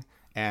building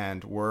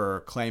and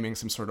were claiming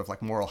some sort of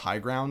moral high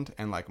ground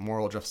and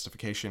moral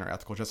justification or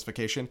ethical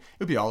justification, it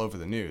would be all over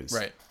the news.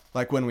 Right.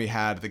 When we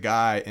had the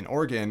guy in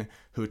Oregon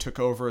who took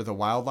over the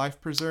wildlife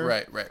preserve.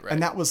 Right.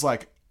 And that was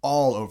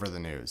all over the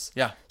news.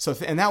 Yeah. So,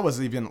 and that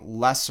was even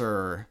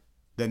lesser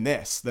than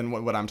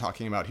what I'm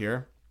talking about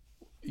here.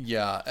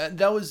 Yeah. And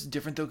that was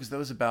different though, because that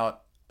was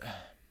about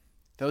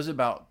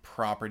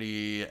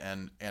property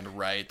and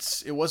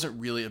rights. It wasn't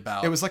really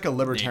about. It was a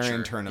libertarian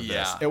nature. turn of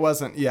Yeah. this. It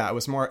wasn't. Yeah, it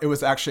was more. It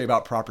was actually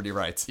about property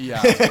rights.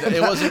 Yeah,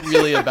 it wasn't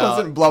really about. It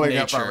wasn't blowing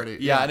nature. up property.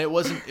 Yeah, and it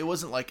wasn't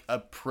a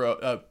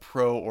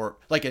pro or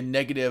a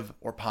negative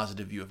or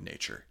positive view of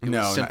nature. It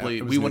was simply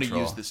it was we want to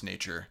neutral. use this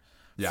nature.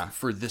 Yeah.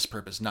 For this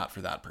purpose, not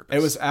for that purpose.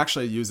 It was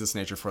actually use this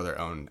nature for their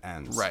own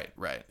ends. Right.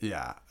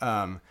 Yeah.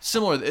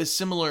 Similar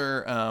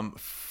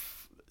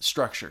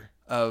structure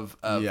of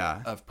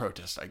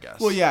protest, I guess.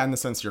 Well, yeah, in the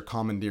sense you're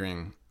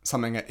commandeering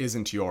something that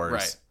isn't yours,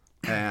 right,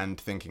 and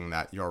thinking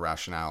that your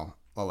rationale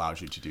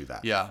allows you to do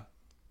that. Yeah.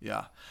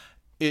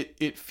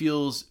 It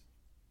feels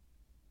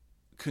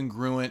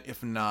congruent,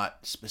 if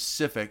not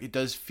specific. It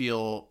does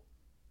feel.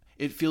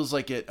 It feels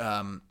like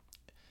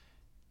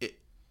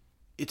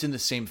it's in the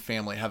same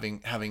family,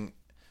 having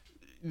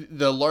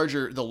the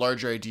larger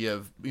idea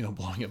of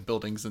blowing up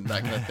buildings and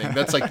that kind of thing.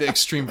 That's the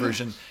extreme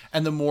version,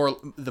 and the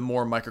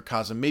more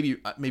microcosm, maybe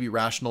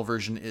rational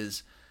version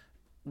is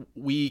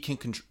we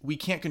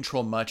can't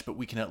control much, but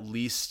we can at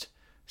least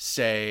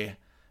say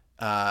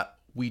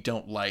we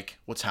don't like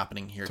what's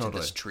happening here to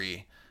this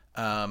tree.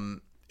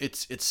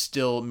 It's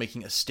still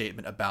making a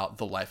statement about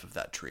the life of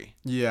that tree.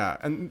 Yeah,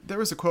 and there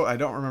was a quote, I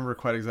don't remember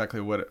quite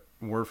exactly word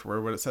for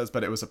word what it says,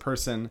 but it was a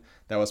person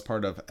that was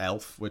part of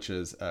ELF, which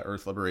is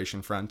Earth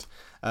Liberation Front,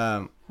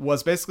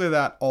 was basically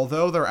that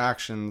although their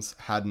actions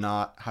have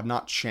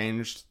not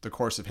changed the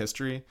course of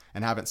history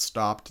and haven't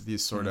stopped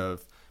these sort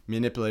of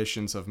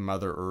manipulations of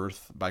Mother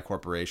Earth by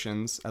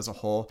corporations as a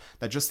whole,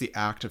 that just the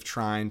act of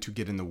trying to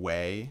get in the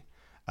way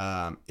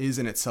is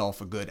in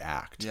itself a good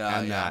act.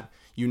 That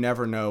you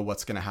never know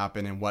what's going to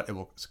happen and what it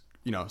will,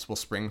 will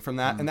spring from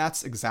that. And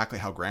that's exactly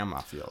how Grandma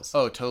feels.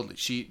 Oh, totally.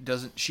 She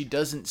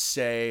doesn't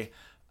say,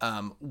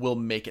 we'll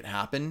make it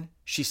happen.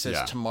 She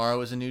says tomorrow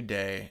is a new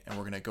day and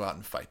we're going to go out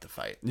and fight the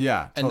fight.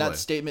 Yeah, and totally. that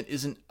statement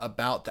isn't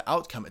about the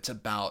outcome. It's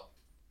about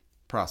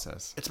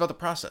process. It's about the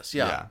process.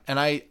 Yeah. And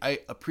I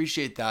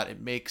appreciate that.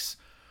 It makes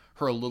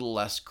her a little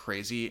less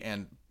crazy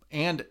and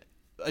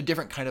a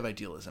different kind of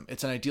idealism.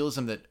 It's an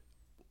idealism that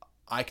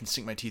I can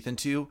sink my teeth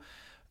into.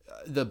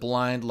 The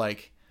blind,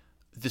 like,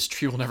 this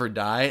tree will never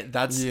die.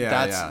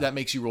 That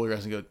makes you roll your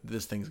eyes and go,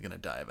 this thing's going to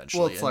die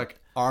eventually. Well, it's like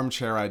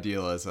armchair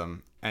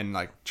idealism and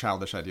like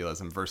childish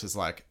idealism versus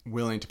like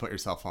willing to put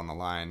yourself on the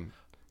line.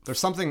 There's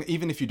something,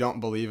 even if you don't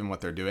believe in what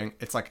they're doing,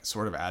 it's like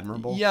sort of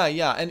admirable. Yeah.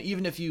 And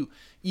even if you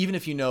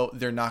know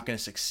they're not going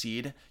to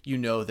succeed, you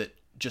know that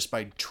just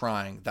by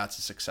trying, that's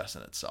a success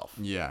in itself.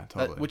 Yeah,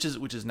 totally. Which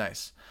is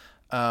nice.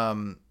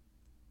 And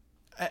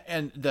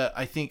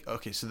I think,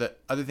 okay, so the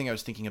other thing I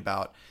was thinking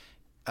about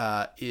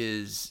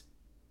is,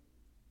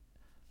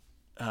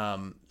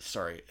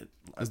 sorry.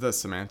 Is that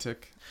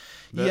semantic?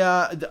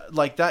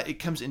 Like that, it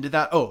comes into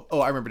that. Oh,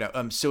 I remember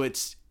now. So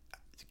it's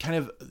kind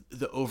of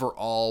the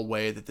overall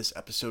way that this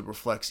episode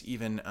reflects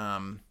even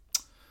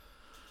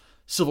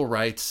civil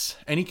rights,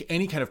 any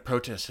kind of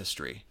protest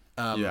history.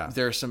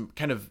 There are some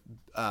kind of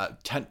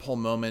tentpole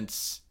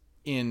moments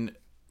in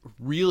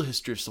real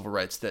history of civil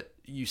rights that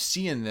you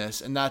see in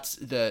this, and that's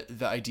the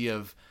idea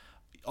of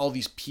all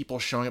these people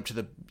showing up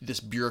to this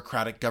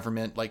bureaucratic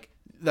government, like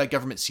that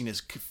government scene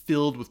is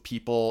filled with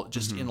people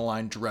just in a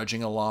line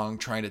drudging along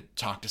trying to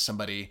talk to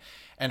somebody,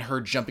 and her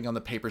jumping on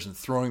the papers and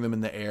throwing them in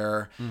the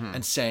air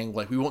and saying,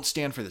 like, we won't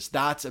stand for this.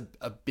 That's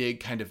a big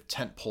kind of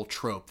tentpole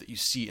trope that you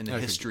see in the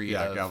history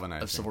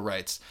of civil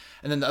rights.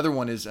 And then the other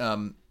one is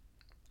when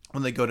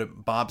they go to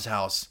Bob's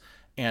house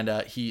and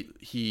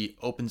he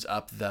opens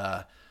up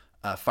the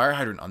fire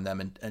hydrant on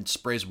them and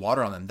sprays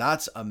water on them.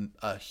 That's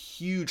a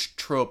huge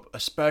trope,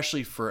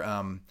 especially for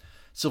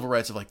civil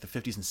rights of like the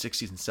 50s and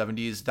 60s and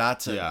 70s.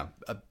 That's a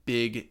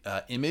big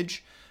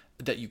image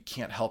that you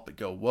can't help but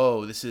go,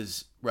 whoa, this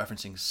is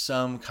referencing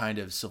some kind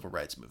of civil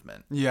rights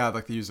movement. Yeah,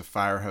 like the use of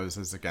fire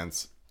hoses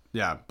against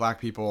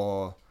black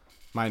people,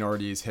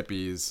 minorities,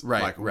 hippies,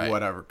 right.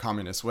 Whatever,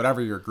 communists,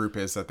 whatever your group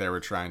is that they were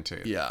trying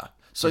to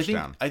So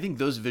I think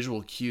those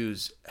visual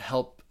cues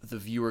help the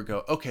viewer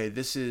go, okay,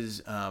 this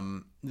is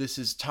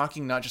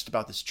talking not just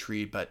about this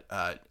tree, but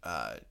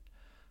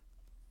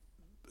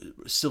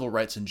civil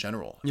rights in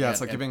general. Yeah, it's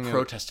like giving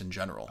protest in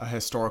general a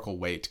historical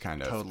weight,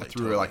 kind of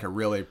through like a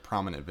really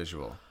prominent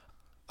visual.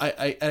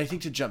 I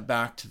think to jump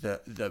back to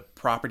the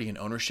property and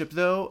ownership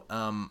though,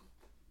 and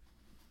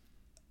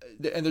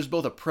there's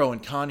both a pro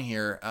and con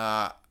here.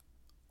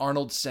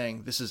 Arnold's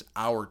saying this is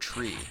our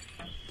tree.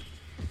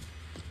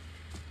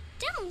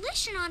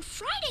 Demolition on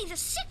Friday the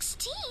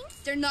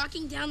 16th? They're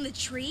knocking down the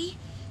tree?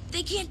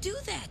 They can't do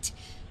that.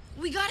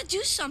 We gotta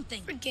do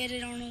something. Forget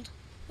it, Arnold.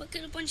 What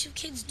could a bunch of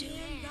kids do?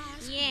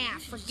 Yeah,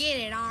 forget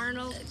it,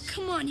 Arnold.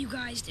 Come on, you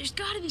guys. There's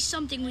gotta be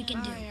something we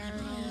can do.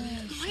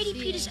 Mighty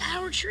Pete is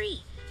our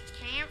tree.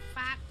 Can't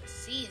fight the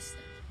siesta.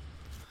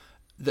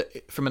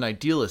 From an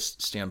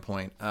idealist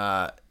standpoint,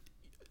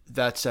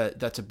 that's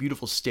a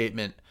beautiful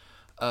statement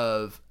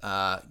of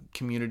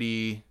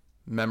community,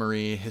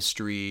 memory,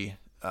 history,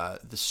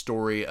 the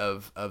story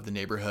of the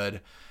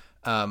neighborhood.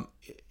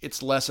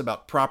 It's less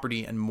about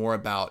property and more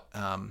about,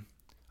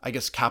 I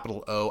guess,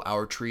 capital O,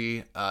 our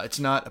tree. It's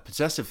not a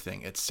possessive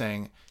thing. It's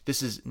saying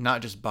this is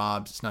not just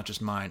Bob's, it's not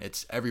just mine,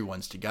 it's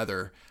everyone's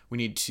together. We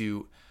need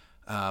to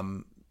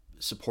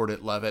support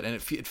it, love it. And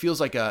it feels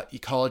like a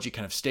ecology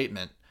kind of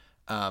statement,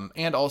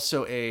 and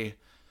also a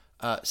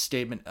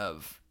statement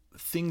of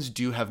things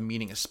do have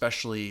meaning,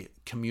 especially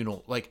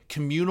communal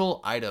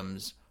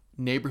items.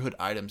 Neighborhood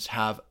items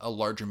have a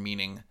larger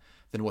meaning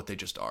than what they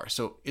just are.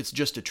 So it's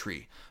just a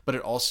tree, but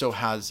it also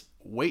has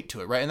weight to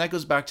it, right? And that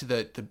goes back to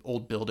the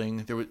old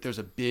building. There's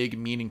a big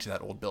meaning to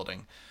that old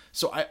building.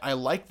 So I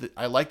like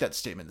that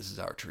statement. This is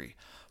our tree.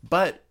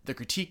 But the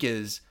critique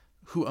is,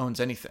 who owns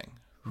anything?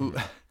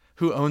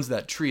 Who owns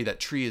that tree? That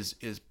tree is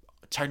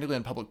technically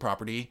on public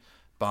property.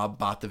 Bob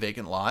bought the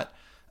vacant lot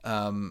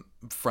from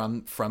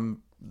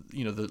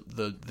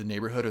the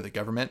neighborhood or the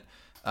government.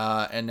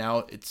 And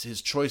now it's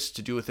his choice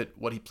to do with it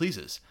what he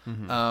pleases.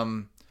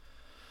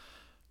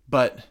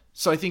 But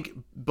so I think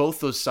both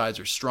those sides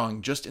are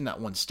strong just in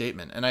that one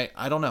statement. And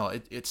I don't know,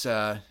 it's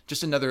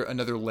just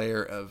another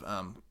layer of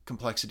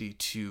complexity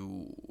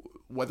to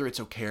whether it's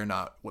okay or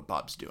not what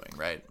Bob's doing,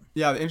 right?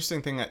 Yeah, the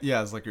interesting thing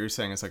is like you're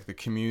saying, it's like the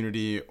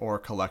community or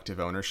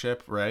collective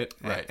ownership, right?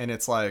 Right. And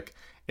it's like,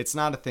 it's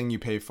not a thing you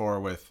pay for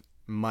with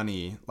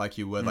money like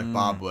you would, like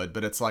Bob would,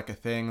 but it's like a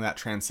thing that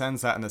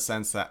transcends that in the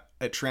sense that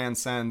it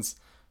transcends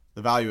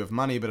the value of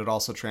money, but it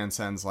also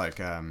transcends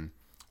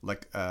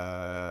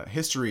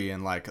history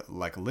and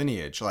like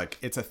lineage. Like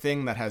it's a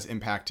thing that has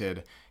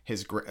impacted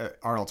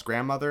Arnold's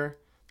grandmother,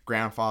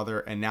 grandfather,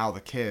 and now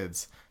the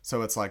kids.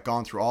 So it's like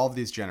gone through all of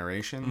these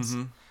generations.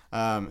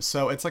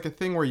 So it's like a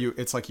thing where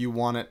it's like you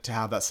want it to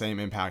have that same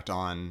impact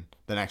on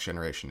the next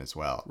generation as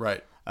well.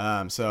 Right.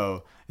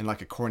 So in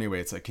like a corny way,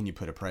 it's like, can you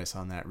put a price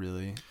on that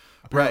really?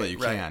 Apparently you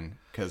can,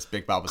 because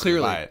Big Bob was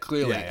clearly, gonna buy it.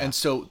 clearly. Yeah. And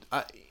so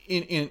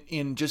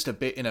in just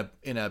in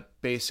a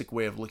basic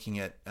way of looking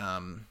at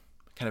kind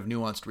of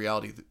nuanced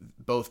reality,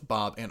 both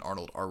Bob and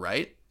Arnold are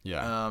right.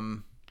 Yeah.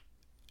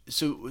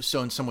 So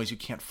in some ways you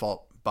can't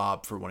fault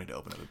Bob for wanting to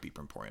open up a Beeper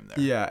Emporium there.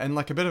 Yeah, and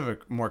like a bit of a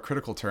more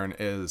critical turn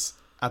is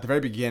at the very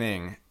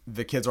beginning,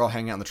 the kids are all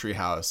hanging out in the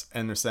treehouse,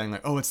 and they're saying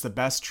like, "Oh, it's the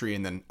best tree,"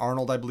 and then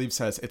Arnold, I believe,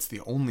 says it's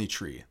the only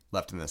tree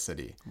left in the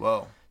city.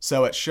 Whoa.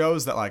 So it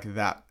shows that like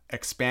that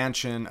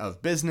expansion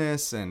of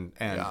business and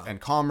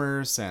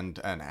commerce and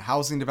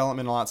housing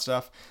development and all that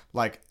stuff,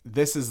 like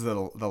this is the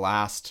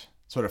last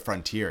sort of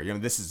frontier. You know,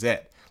 this is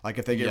it. Like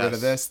if they get rid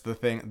of this,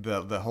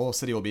 the whole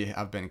city will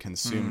have been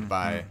consumed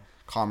by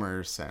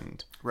commerce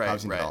and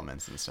housing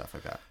developments and stuff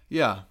like that.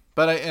 Yeah,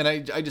 but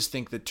I just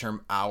think the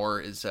term "our"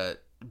 is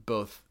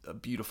both a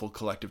beautiful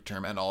collective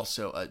term and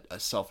also a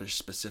selfish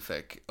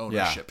specific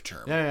ownership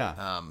term.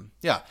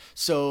 Yeah.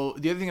 So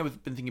the other thing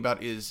I've been thinking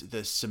about is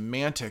the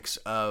semantics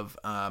of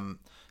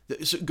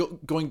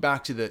going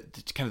back to the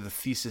kind of the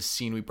thesis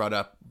scene we brought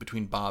up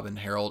between Bob and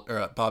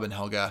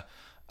Helga.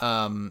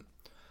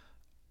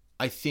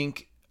 I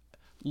think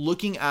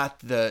looking at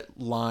the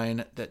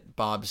line that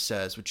Bob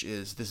says, which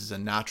is, "This is a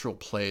natural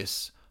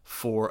place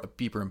for a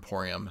Beeper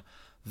Emporium,"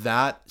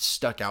 that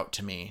stuck out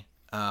to me.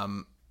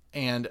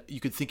 And you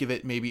could think of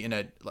it maybe in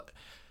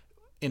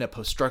a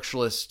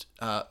post-structuralist,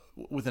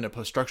 within a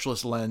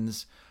post-structuralist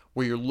lens,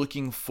 where you're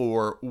looking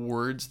for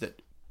words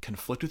that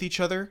conflict with each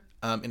other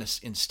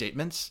in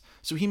statements.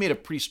 So he made a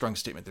pretty strong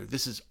statement there.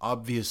 This is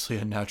obviously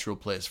a natural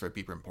place for a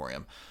Beeper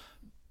Emporium.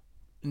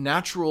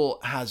 Natural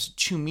has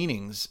two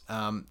meanings,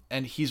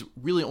 and he's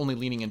really only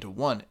leaning into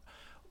one.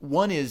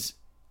 One is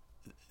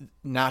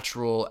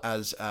natural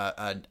as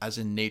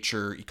in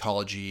nature,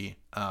 ecology,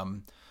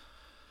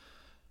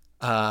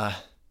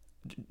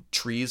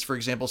 trees, for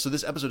example. So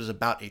this episode is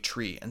about a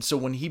tree, and so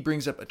when he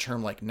brings up a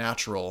term like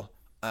natural,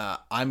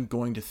 I'm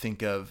going to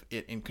think of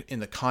it in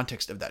the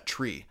context of that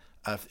tree.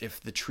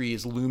 If the tree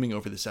is looming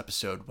over this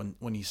episode,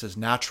 when he says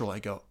natural, I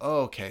go,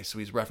 oh, okay, so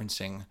he's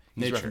referencing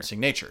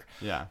nature.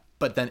 Yeah.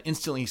 But then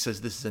instantly he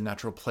says this is a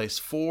natural place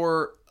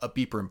for a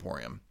Beeper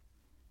Emporium.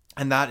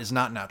 And that is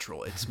not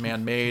natural. It's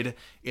man-made.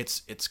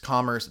 It's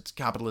commerce. It's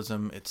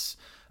capitalism. It's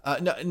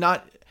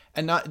not.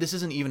 This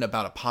isn't even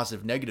about a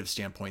positive negative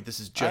standpoint. This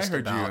is just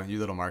about. I heard you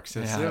little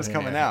Marxist. It was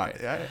coming out.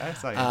 I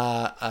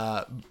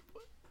saw you.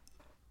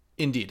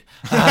 Indeed.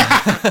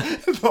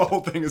 The whole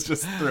thing is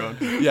just thrown.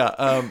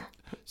 Yeah.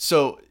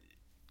 So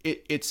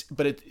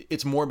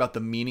it's more about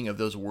the meaning of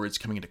those words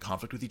coming into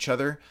conflict with each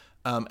other.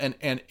 And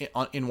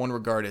in one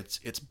regard,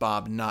 it's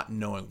Bob not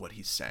knowing what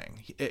he's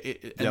saying.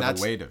 The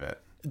weight of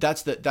it.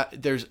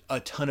 There's a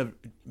ton of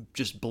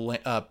just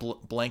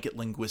blanket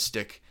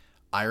linguistic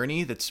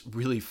irony that's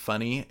really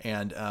funny,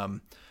 and a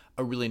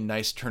really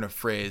nice turn of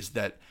phrase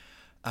that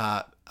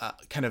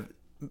kind of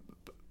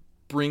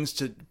brings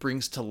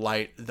to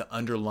light the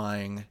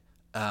underlying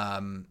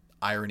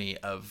irony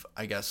of,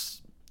 I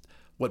guess,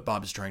 what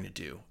Bob is trying to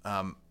do.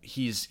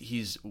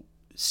 He's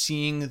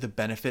seeing the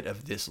benefit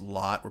of this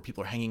lot where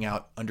people are hanging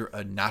out under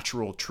a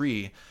natural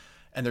tree,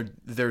 and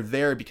they're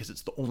there because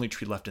it's the only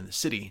tree left in the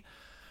city.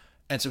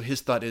 And so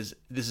his thought is,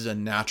 this is a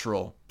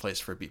natural place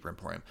for a Beeper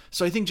Emporium.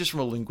 So I think just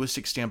from a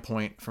linguistic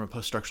standpoint, from a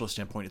post-structuralist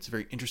standpoint, it's a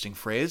very interesting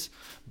phrase.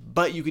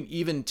 But you can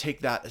even take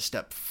that a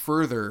step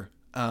further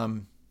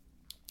and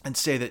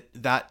say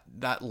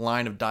that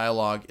line of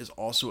dialogue is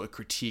also a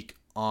critique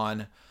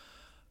on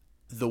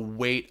the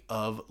weight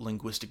of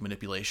linguistic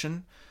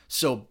manipulation.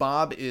 So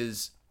Bob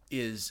is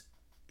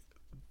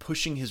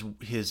pushing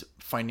his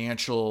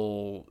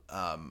financial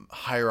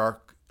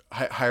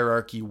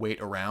hierarchy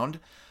weight around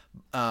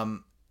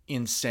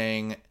in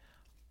saying,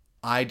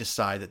 I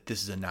decide that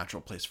this is a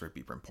natural place for a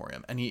Beeper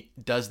Emporium. And he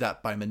does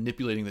that by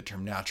manipulating the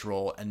term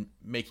natural and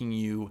making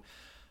you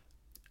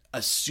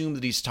assume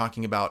that he's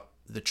talking about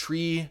the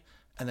tree,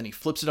 and then he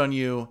flips it on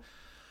you.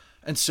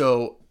 And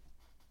so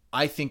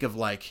I think of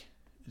like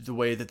the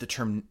way that the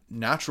term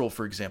natural,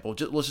 for example,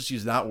 let's just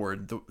use that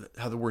word,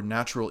 how the word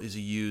natural is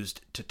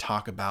used to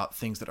talk about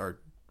things that are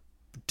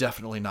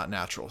definitely not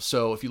natural.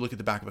 So if you look at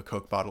the back of a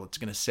Coke bottle, it's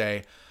going to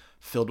say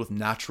filled with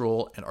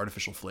natural and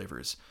artificial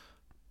flavors.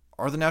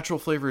 Are the natural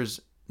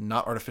flavors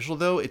not artificial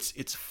though? It's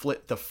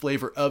the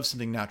flavor of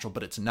something natural,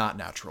 but it's not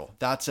natural.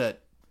 That's a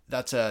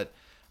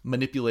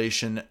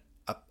manipulation,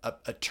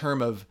 a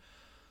term of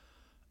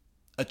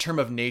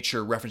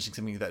nature referencing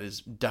something that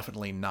is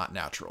definitely not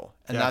natural.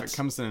 And it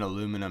comes in an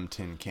aluminum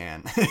tin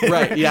can.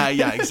 Right.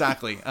 Yeah,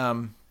 exactly.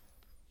 And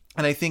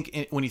I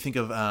think when you think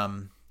of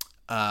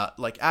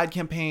like ad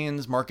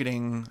campaigns,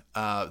 marketing,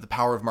 the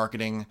power of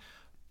marketing,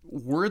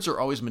 words are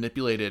always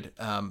manipulated.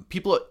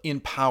 People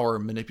in power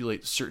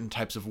manipulate certain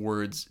types of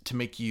words to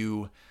make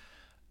you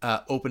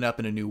open up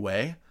in a new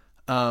way.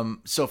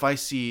 So if I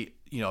see,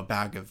 a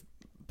bag of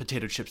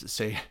potato chips that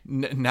say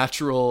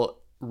natural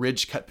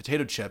ridge cut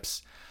potato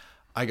chips,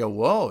 I go,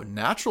 whoa,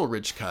 natural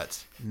ridge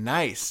cuts.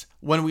 Nice.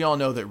 When we all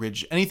know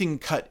that anything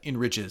cut in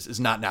ridges is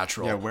not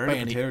natural. Yeah, where do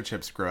potato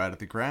chips grow out of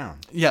the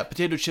ground? Yeah,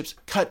 potato chips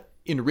cut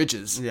in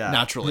ridges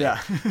naturally.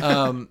 Yeah.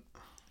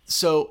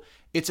 So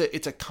it's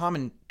a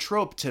common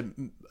trope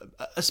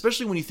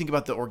especially when you think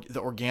about the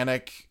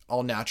organic,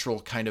 all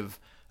natural kind of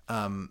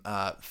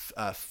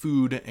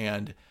food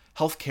and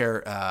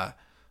healthcare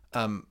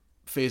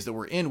phase that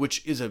we're in,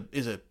 which is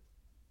a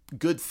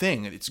good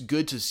thing. It's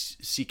good to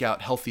seek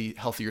out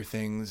healthier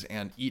things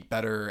and eat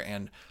better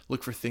and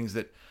look for things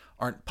that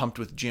aren't pumped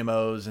with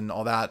GMOs and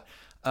all that.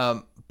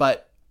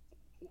 But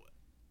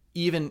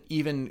even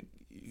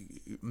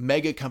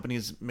mega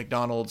companies,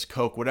 McDonald's,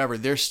 Coke, whatever,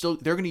 they're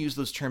going to use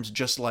those terms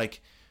just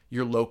like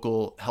your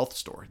local health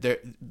store.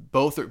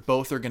 Both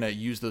are going to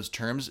use those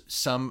terms,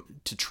 some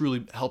to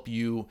truly help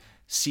you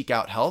seek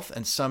out health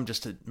and some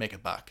just to make a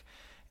buck.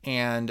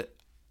 And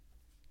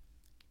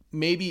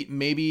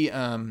maybe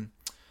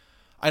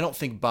I don't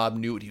think Bob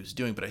knew what he was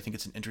doing, but I think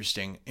it's an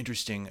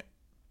interesting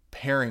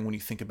pairing when you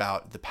think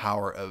about the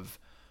power of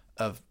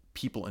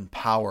people in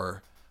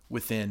power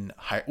within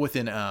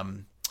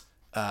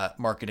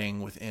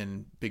marketing,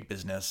 within big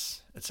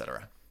business,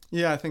 etc.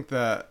 Yeah, I think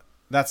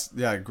that's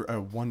a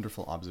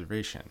wonderful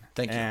observation.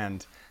 Thank you.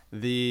 And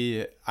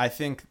I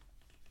think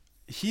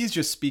he's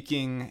just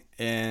speaking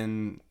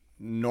in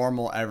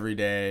normal,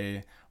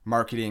 everyday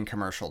marketing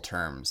commercial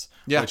terms,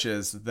 which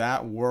is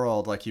that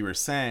world, like you were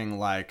saying,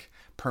 like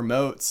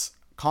promotes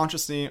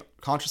consciously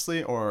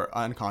or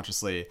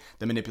unconsciously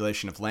the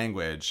manipulation of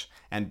language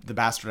and the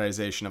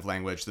bastardization of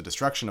language, the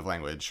destruction of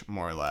language,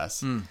 more or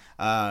less,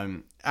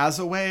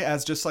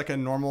 as just like a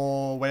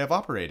normal way of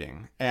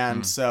operating.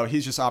 And so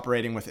he's just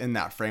operating within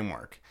that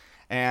framework.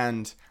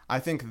 And I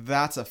think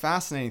that's a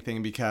fascinating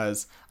thing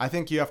because I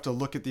think you have to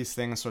look at these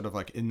things sort of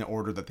like in the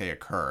order that they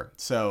occur.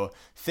 So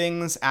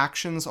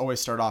actions always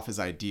start off as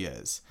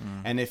ideas.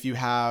 And if you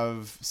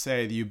have,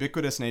 say, the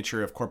ubiquitous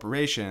nature of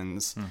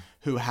corporations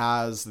who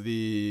has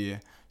the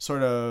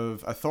sort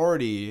of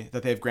authority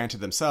that they've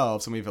granted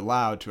themselves and we've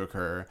allowed to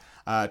occur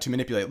to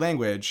manipulate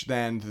language,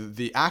 then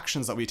the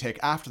actions that we take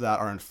after that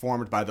are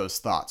informed by those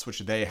thoughts, which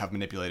they have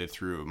manipulated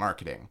through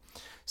marketing.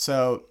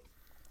 So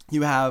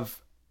you have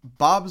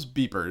Bob's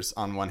beepers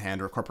on one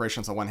hand, or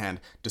corporations on one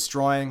hand,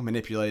 destroying,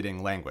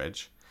 manipulating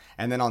language.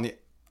 And then on the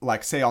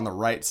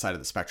right side of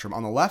the spectrum,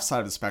 on the left side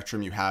of the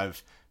spectrum, you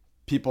have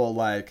people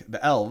like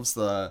the elves,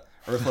 the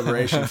Earth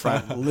Liberation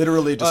Front,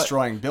 literally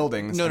destroying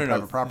buildings and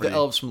private property. The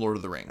elves from Lord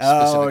of the Rings.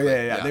 Oh,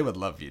 yeah. They would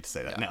love you to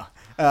say that. Yeah.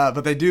 No.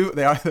 But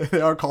they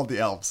are called the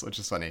elves, which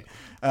is funny.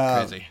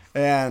 Crazy.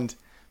 And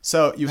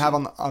so you have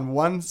on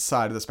one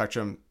side of the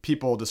spectrum,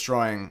 people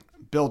destroying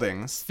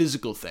buildings,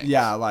 physical things.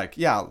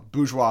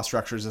 Bourgeois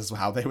structures is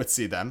how they would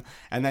see them.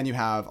 And then you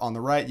have on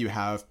the right, you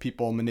have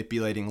people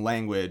manipulating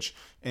language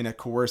in a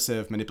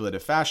coercive,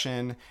 manipulative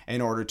fashion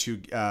in order to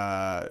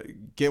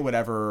get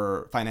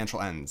whatever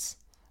financial ends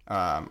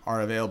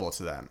are available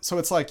to them. So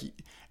it's like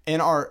in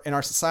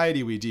our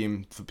society, we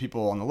deem the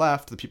people on the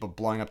left, the people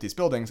blowing up these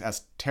buildings,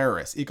 as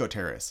terrorists,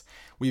 eco-terrorists.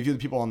 We view the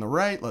people on the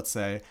right, let's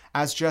say,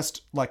 as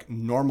just like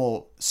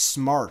normal,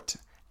 smart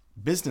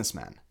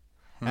businessmen.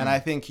 And I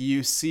think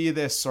you see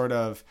this sort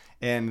of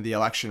in the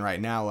election right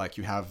now. Like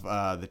you have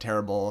the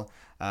terrible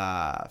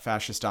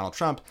fascist Donald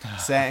Trump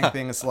saying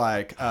things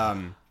like,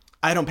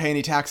 I don't pay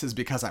any taxes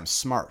because I'm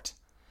smart.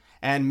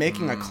 And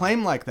making a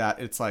claim like that,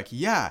 it's like,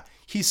 yeah,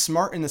 he's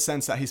smart in the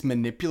sense that he's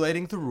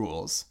manipulating the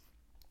rules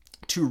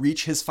to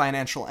reach his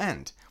financial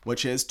end,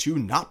 which is to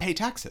not pay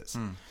taxes.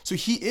 So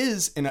he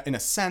is, in a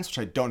sense, which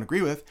I don't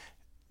agree with,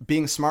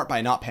 being smart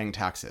by not paying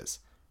taxes,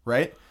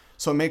 right?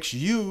 So it makes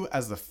you,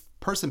 as the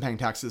person paying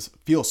taxes,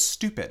 feel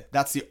stupid.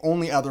 That's the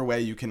only other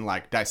way you can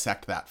like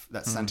dissect that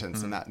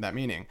sentence and that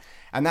meaning.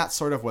 And that's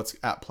sort of what's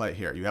at play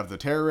here. You have the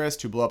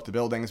terrorists who blow up the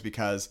buildings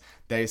because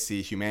they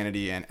see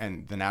humanity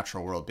and the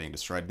natural world being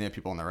destroyed. And you have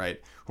people on the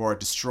right who are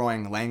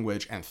destroying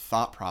language and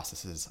thought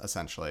processes,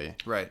 essentially.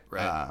 Right.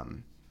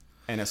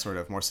 In a sort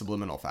of more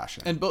subliminal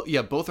fashion. And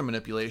both are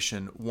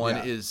manipulation. One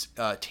is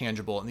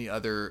tangible and the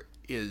other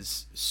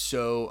is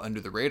so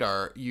under the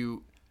radar.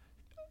 You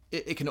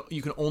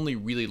can only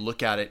really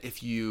look at it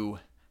if you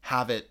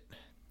have it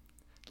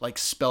like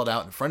spelled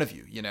out in front of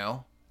you, you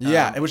know?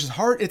 Which is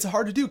hard. It's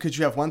hard to do because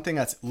you have one thing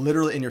that's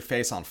literally in your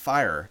face on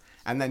fire,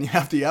 and then you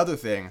have the other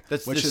thing,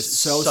 which is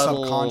so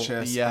subtle,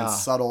 subconscious and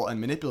subtle and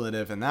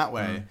manipulative in that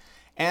way.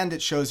 And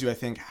it shows you, I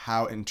think,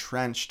 how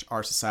entrenched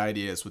our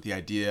society is with the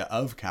idea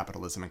of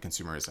capitalism and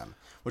consumerism,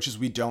 which is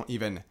we don't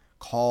even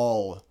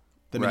call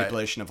the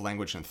manipulation of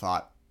language and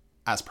thought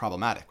as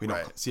problematic. We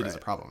don't see it as a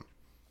problem.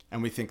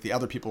 And we think the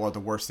other people are the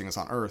worst things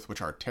on earth,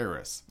 which are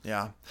terrorists.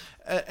 Yeah.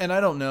 And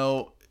I don't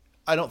know.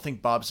 I don't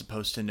think Bob's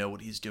supposed to know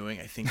what he's doing.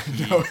 I think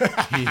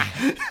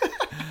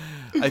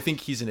I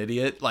think he's an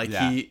idiot. Like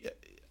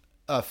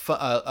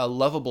a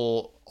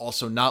lovable,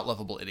 also not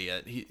lovable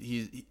idiot.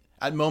 He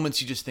at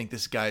moments you just think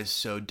this guy's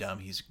so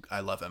dumb. I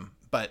love him.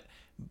 But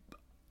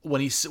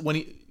when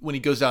he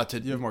goes out to,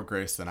 you have more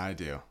grace than I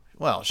do.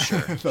 Well, sure.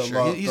 Sure.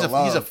 love- He's the a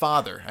love.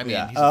 father. I mean,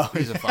 Yeah.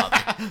 he's a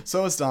father.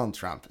 So is Donald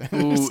Trump.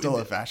 Ooh, Still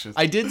a fascist.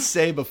 I did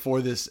say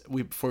before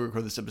we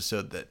record this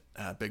episode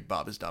that Big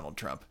Bob is Donald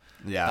Trump.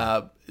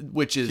 Yeah.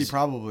 Which He is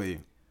probably,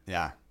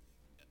 yeah.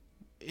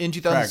 in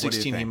Craig, what do you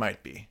 2016 he think?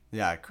 might be.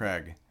 Yeah,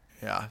 Craig.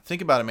 Yeah,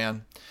 think about it,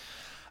 man.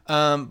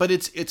 But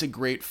it's a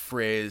great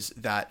phrase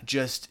that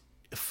just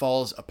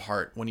falls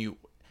apart when you.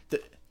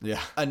 Yeah.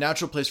 A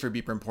natural place for a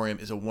beeper emporium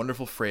is a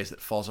wonderful phrase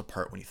that falls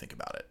apart when you think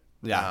about it.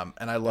 Yeah.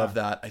 And I love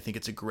that. I think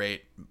it's a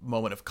great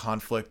moment of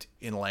conflict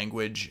in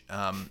language.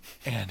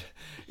 And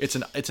it's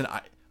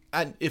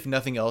and if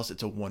nothing else,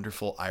 it's a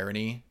wonderful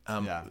irony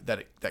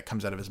that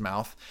comes out of his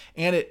mouth.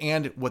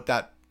 And what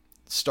that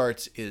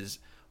starts is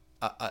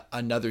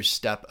another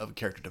step of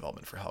character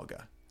development for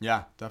Helga.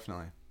 Yeah,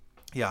 definitely.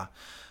 Yeah.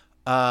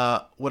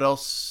 What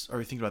else are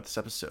we thinking about this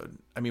episode?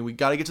 I mean, we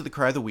got to get to the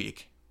cry of the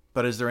week,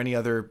 but is there any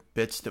other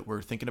bits that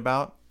we're thinking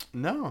about?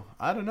 No,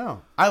 I don't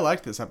know. I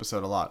liked this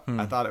episode a lot.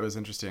 I thought it was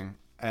interesting,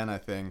 and I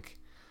think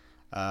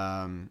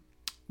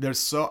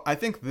I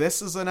think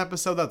this is an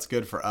episode that's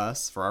good for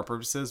us, for our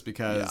purposes,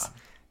 because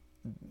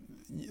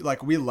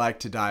like we like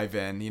to dive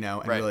in,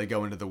 and really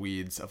go into the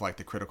weeds of like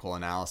the critical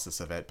analysis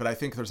of it. But I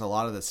think there's a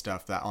lot of this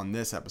stuff that on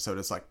this episode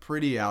is like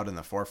pretty out in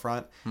the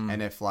forefront.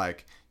 And if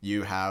like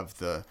you have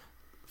the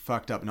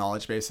fucked up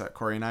knowledge base that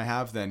Corey and I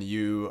have, then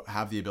you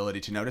have the ability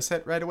to notice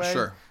it right away.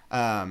 Sure.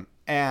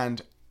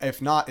 And if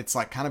not, it's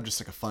like kind of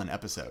just like a fun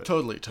episode.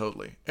 Totally.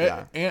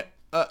 Yeah. And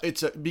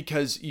it's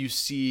because you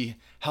see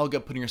Helga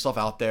putting herself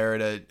out there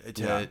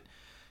to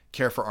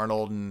care for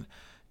Arnold, and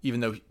even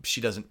though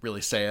she doesn't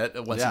really say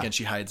it, once again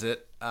she hides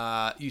it.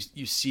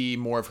 You see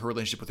more of her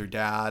relationship with her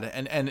dad,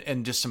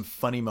 and just some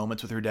funny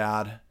moments with her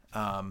dad.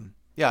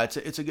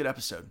 It's a good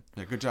episode.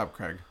 Yeah, good job,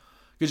 Craig.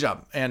 Good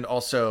job. And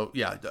also,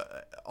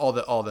 all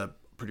the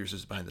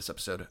producers behind this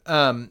episode.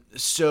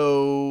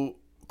 So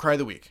cry of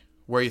the week.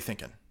 Where are you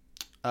thinking?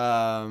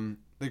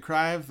 The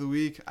cry of the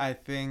week, I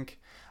think.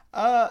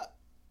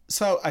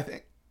 This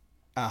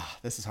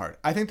is hard.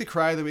 I think the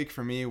cry of the week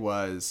for me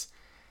was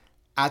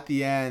at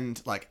the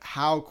end, like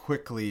how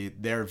quickly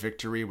their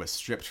victory was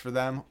stripped for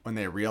them when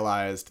they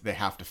realized they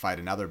have to fight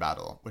another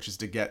battle, which is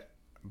to get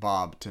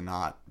Bob to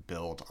not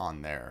build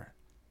on their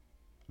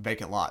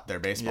vacant lot, their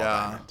baseball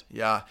diamond.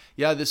 Yeah.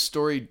 This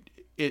story,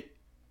 it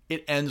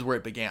ends where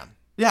it began.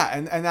 Yeah,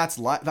 and that's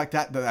like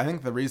that. I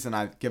think the reason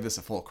I give this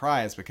a full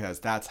cry is because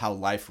that's how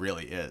life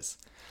really is.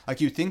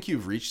 Like you think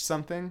you've reached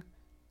something,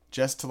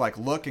 just to like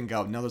look and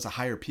go, no, there's a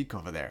higher peak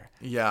over there.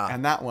 Yeah.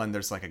 And that one,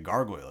 there's like a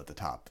gargoyle at the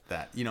top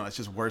that, it's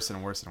just worse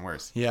and worse and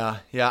worse. Yeah.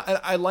 And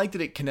I like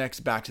that it connects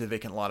back to the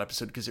vacant lot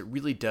episode because it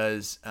really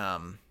does.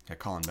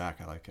 Calling back,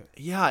 I like it.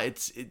 Yeah,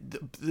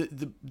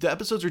 the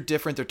episodes are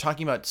different. They're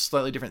talking about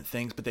slightly different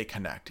things, but they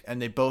connect,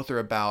 and they both are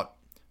about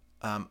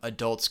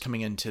adults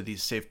coming into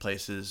these safe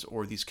places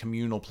or these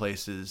communal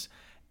places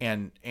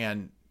and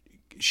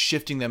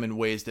shifting them in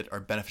ways that are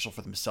beneficial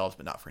for themselves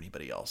but not for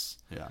anybody else.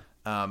 Yeah.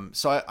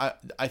 So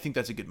I think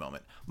that's a good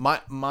moment.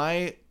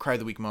 My cry of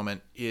the week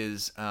moment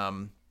is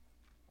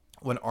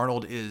when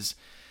Arnold is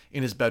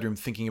in his bedroom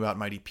thinking about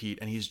Mighty Pete,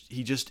 and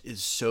he just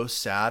is so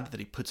sad that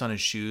he puts on his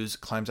shoes,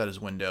 climbs out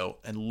his window,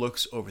 and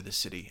looks over the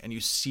city, and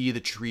you see the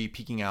tree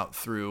peeking out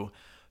through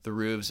the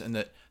roofs and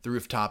the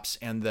rooftops,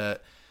 and the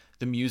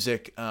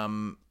music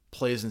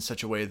plays in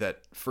such a way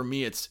that for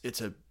me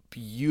it's a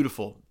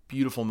beautiful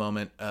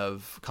moment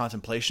of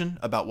contemplation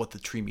about what the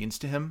tree means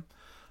to him,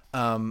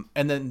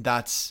 and then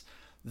that's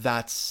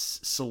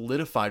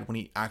solidified when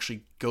he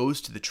actually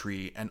goes to the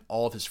tree and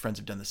all of his friends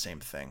have done the same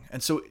thing.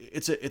 And so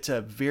it's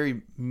a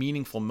very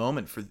meaningful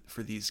moment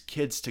for these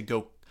kids to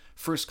go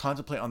first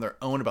contemplate on their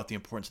own about the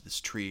importance of this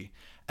tree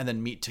and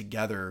then meet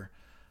together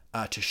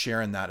to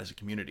share in that as a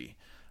community.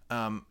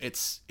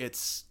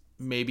 It's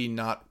maybe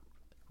not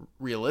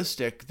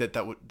realistic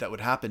that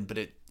would happen, but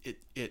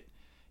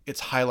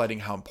it's highlighting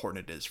how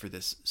important it is for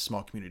this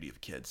small community of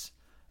kids.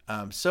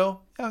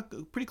 So yeah,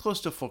 pretty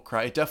close to a full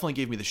cry. It definitely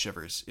gave me the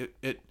shivers.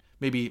 It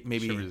maybe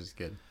Shivers is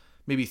good.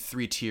 Maybe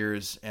 3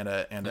 tears and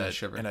a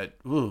shiver. and a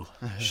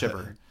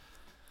shiver.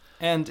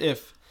 And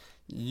if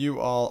you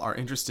all are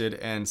interested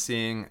in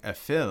seeing a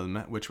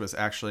film, which was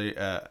actually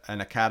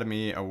an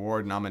Academy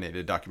Award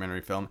nominated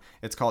documentary film,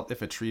 it's called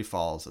If a Tree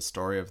Falls, A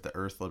Story of the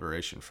Earth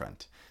Liberation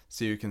Front.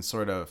 So you can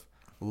sort of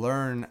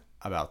learn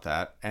about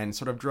that and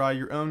sort of draw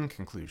your own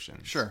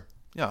conclusions. Sure.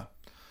 Yeah.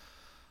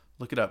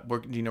 Look it up.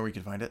 Do you know where you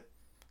can find it?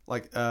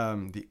 Like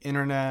the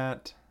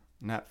internet,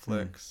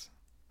 Netflix,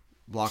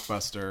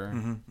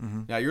 Blockbuster.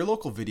 Yeah, your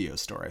local video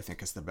store, I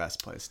think, is the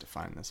best place to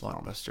find this film.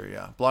 Blockbuster,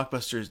 yeah.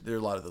 Blockbusters, there are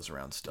a lot of those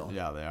around still.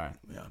 Yeah, they are.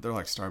 Yeah. They're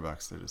like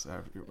Starbucks. They're just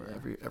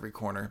everywhere. Every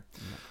corner.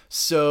 Yeah.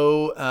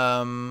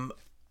 So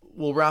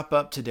we'll wrap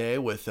up today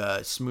with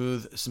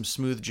some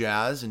smooth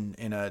jazz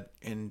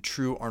in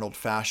true Arnold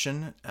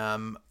fashion.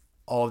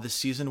 All of this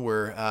season,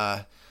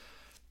 we're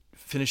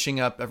finishing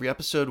up every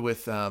episode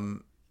with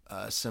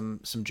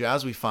some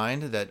jazz we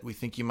find that we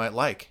think you might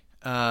like.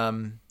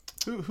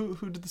 Who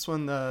did this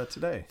one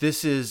today?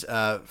 This is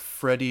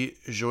Freddie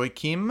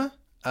Joachim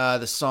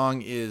The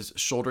song is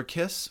Shoulder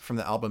Kiss from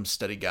the album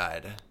Study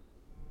Guide.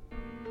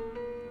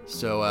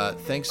 So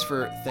thanks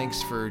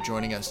for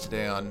joining us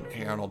today on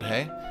Hey Arnold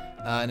Hey,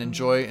 and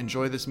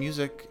enjoy this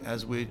music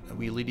as we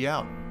lead you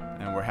out.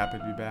 And we're happy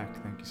to be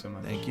back. Thank you so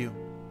much. Thank you.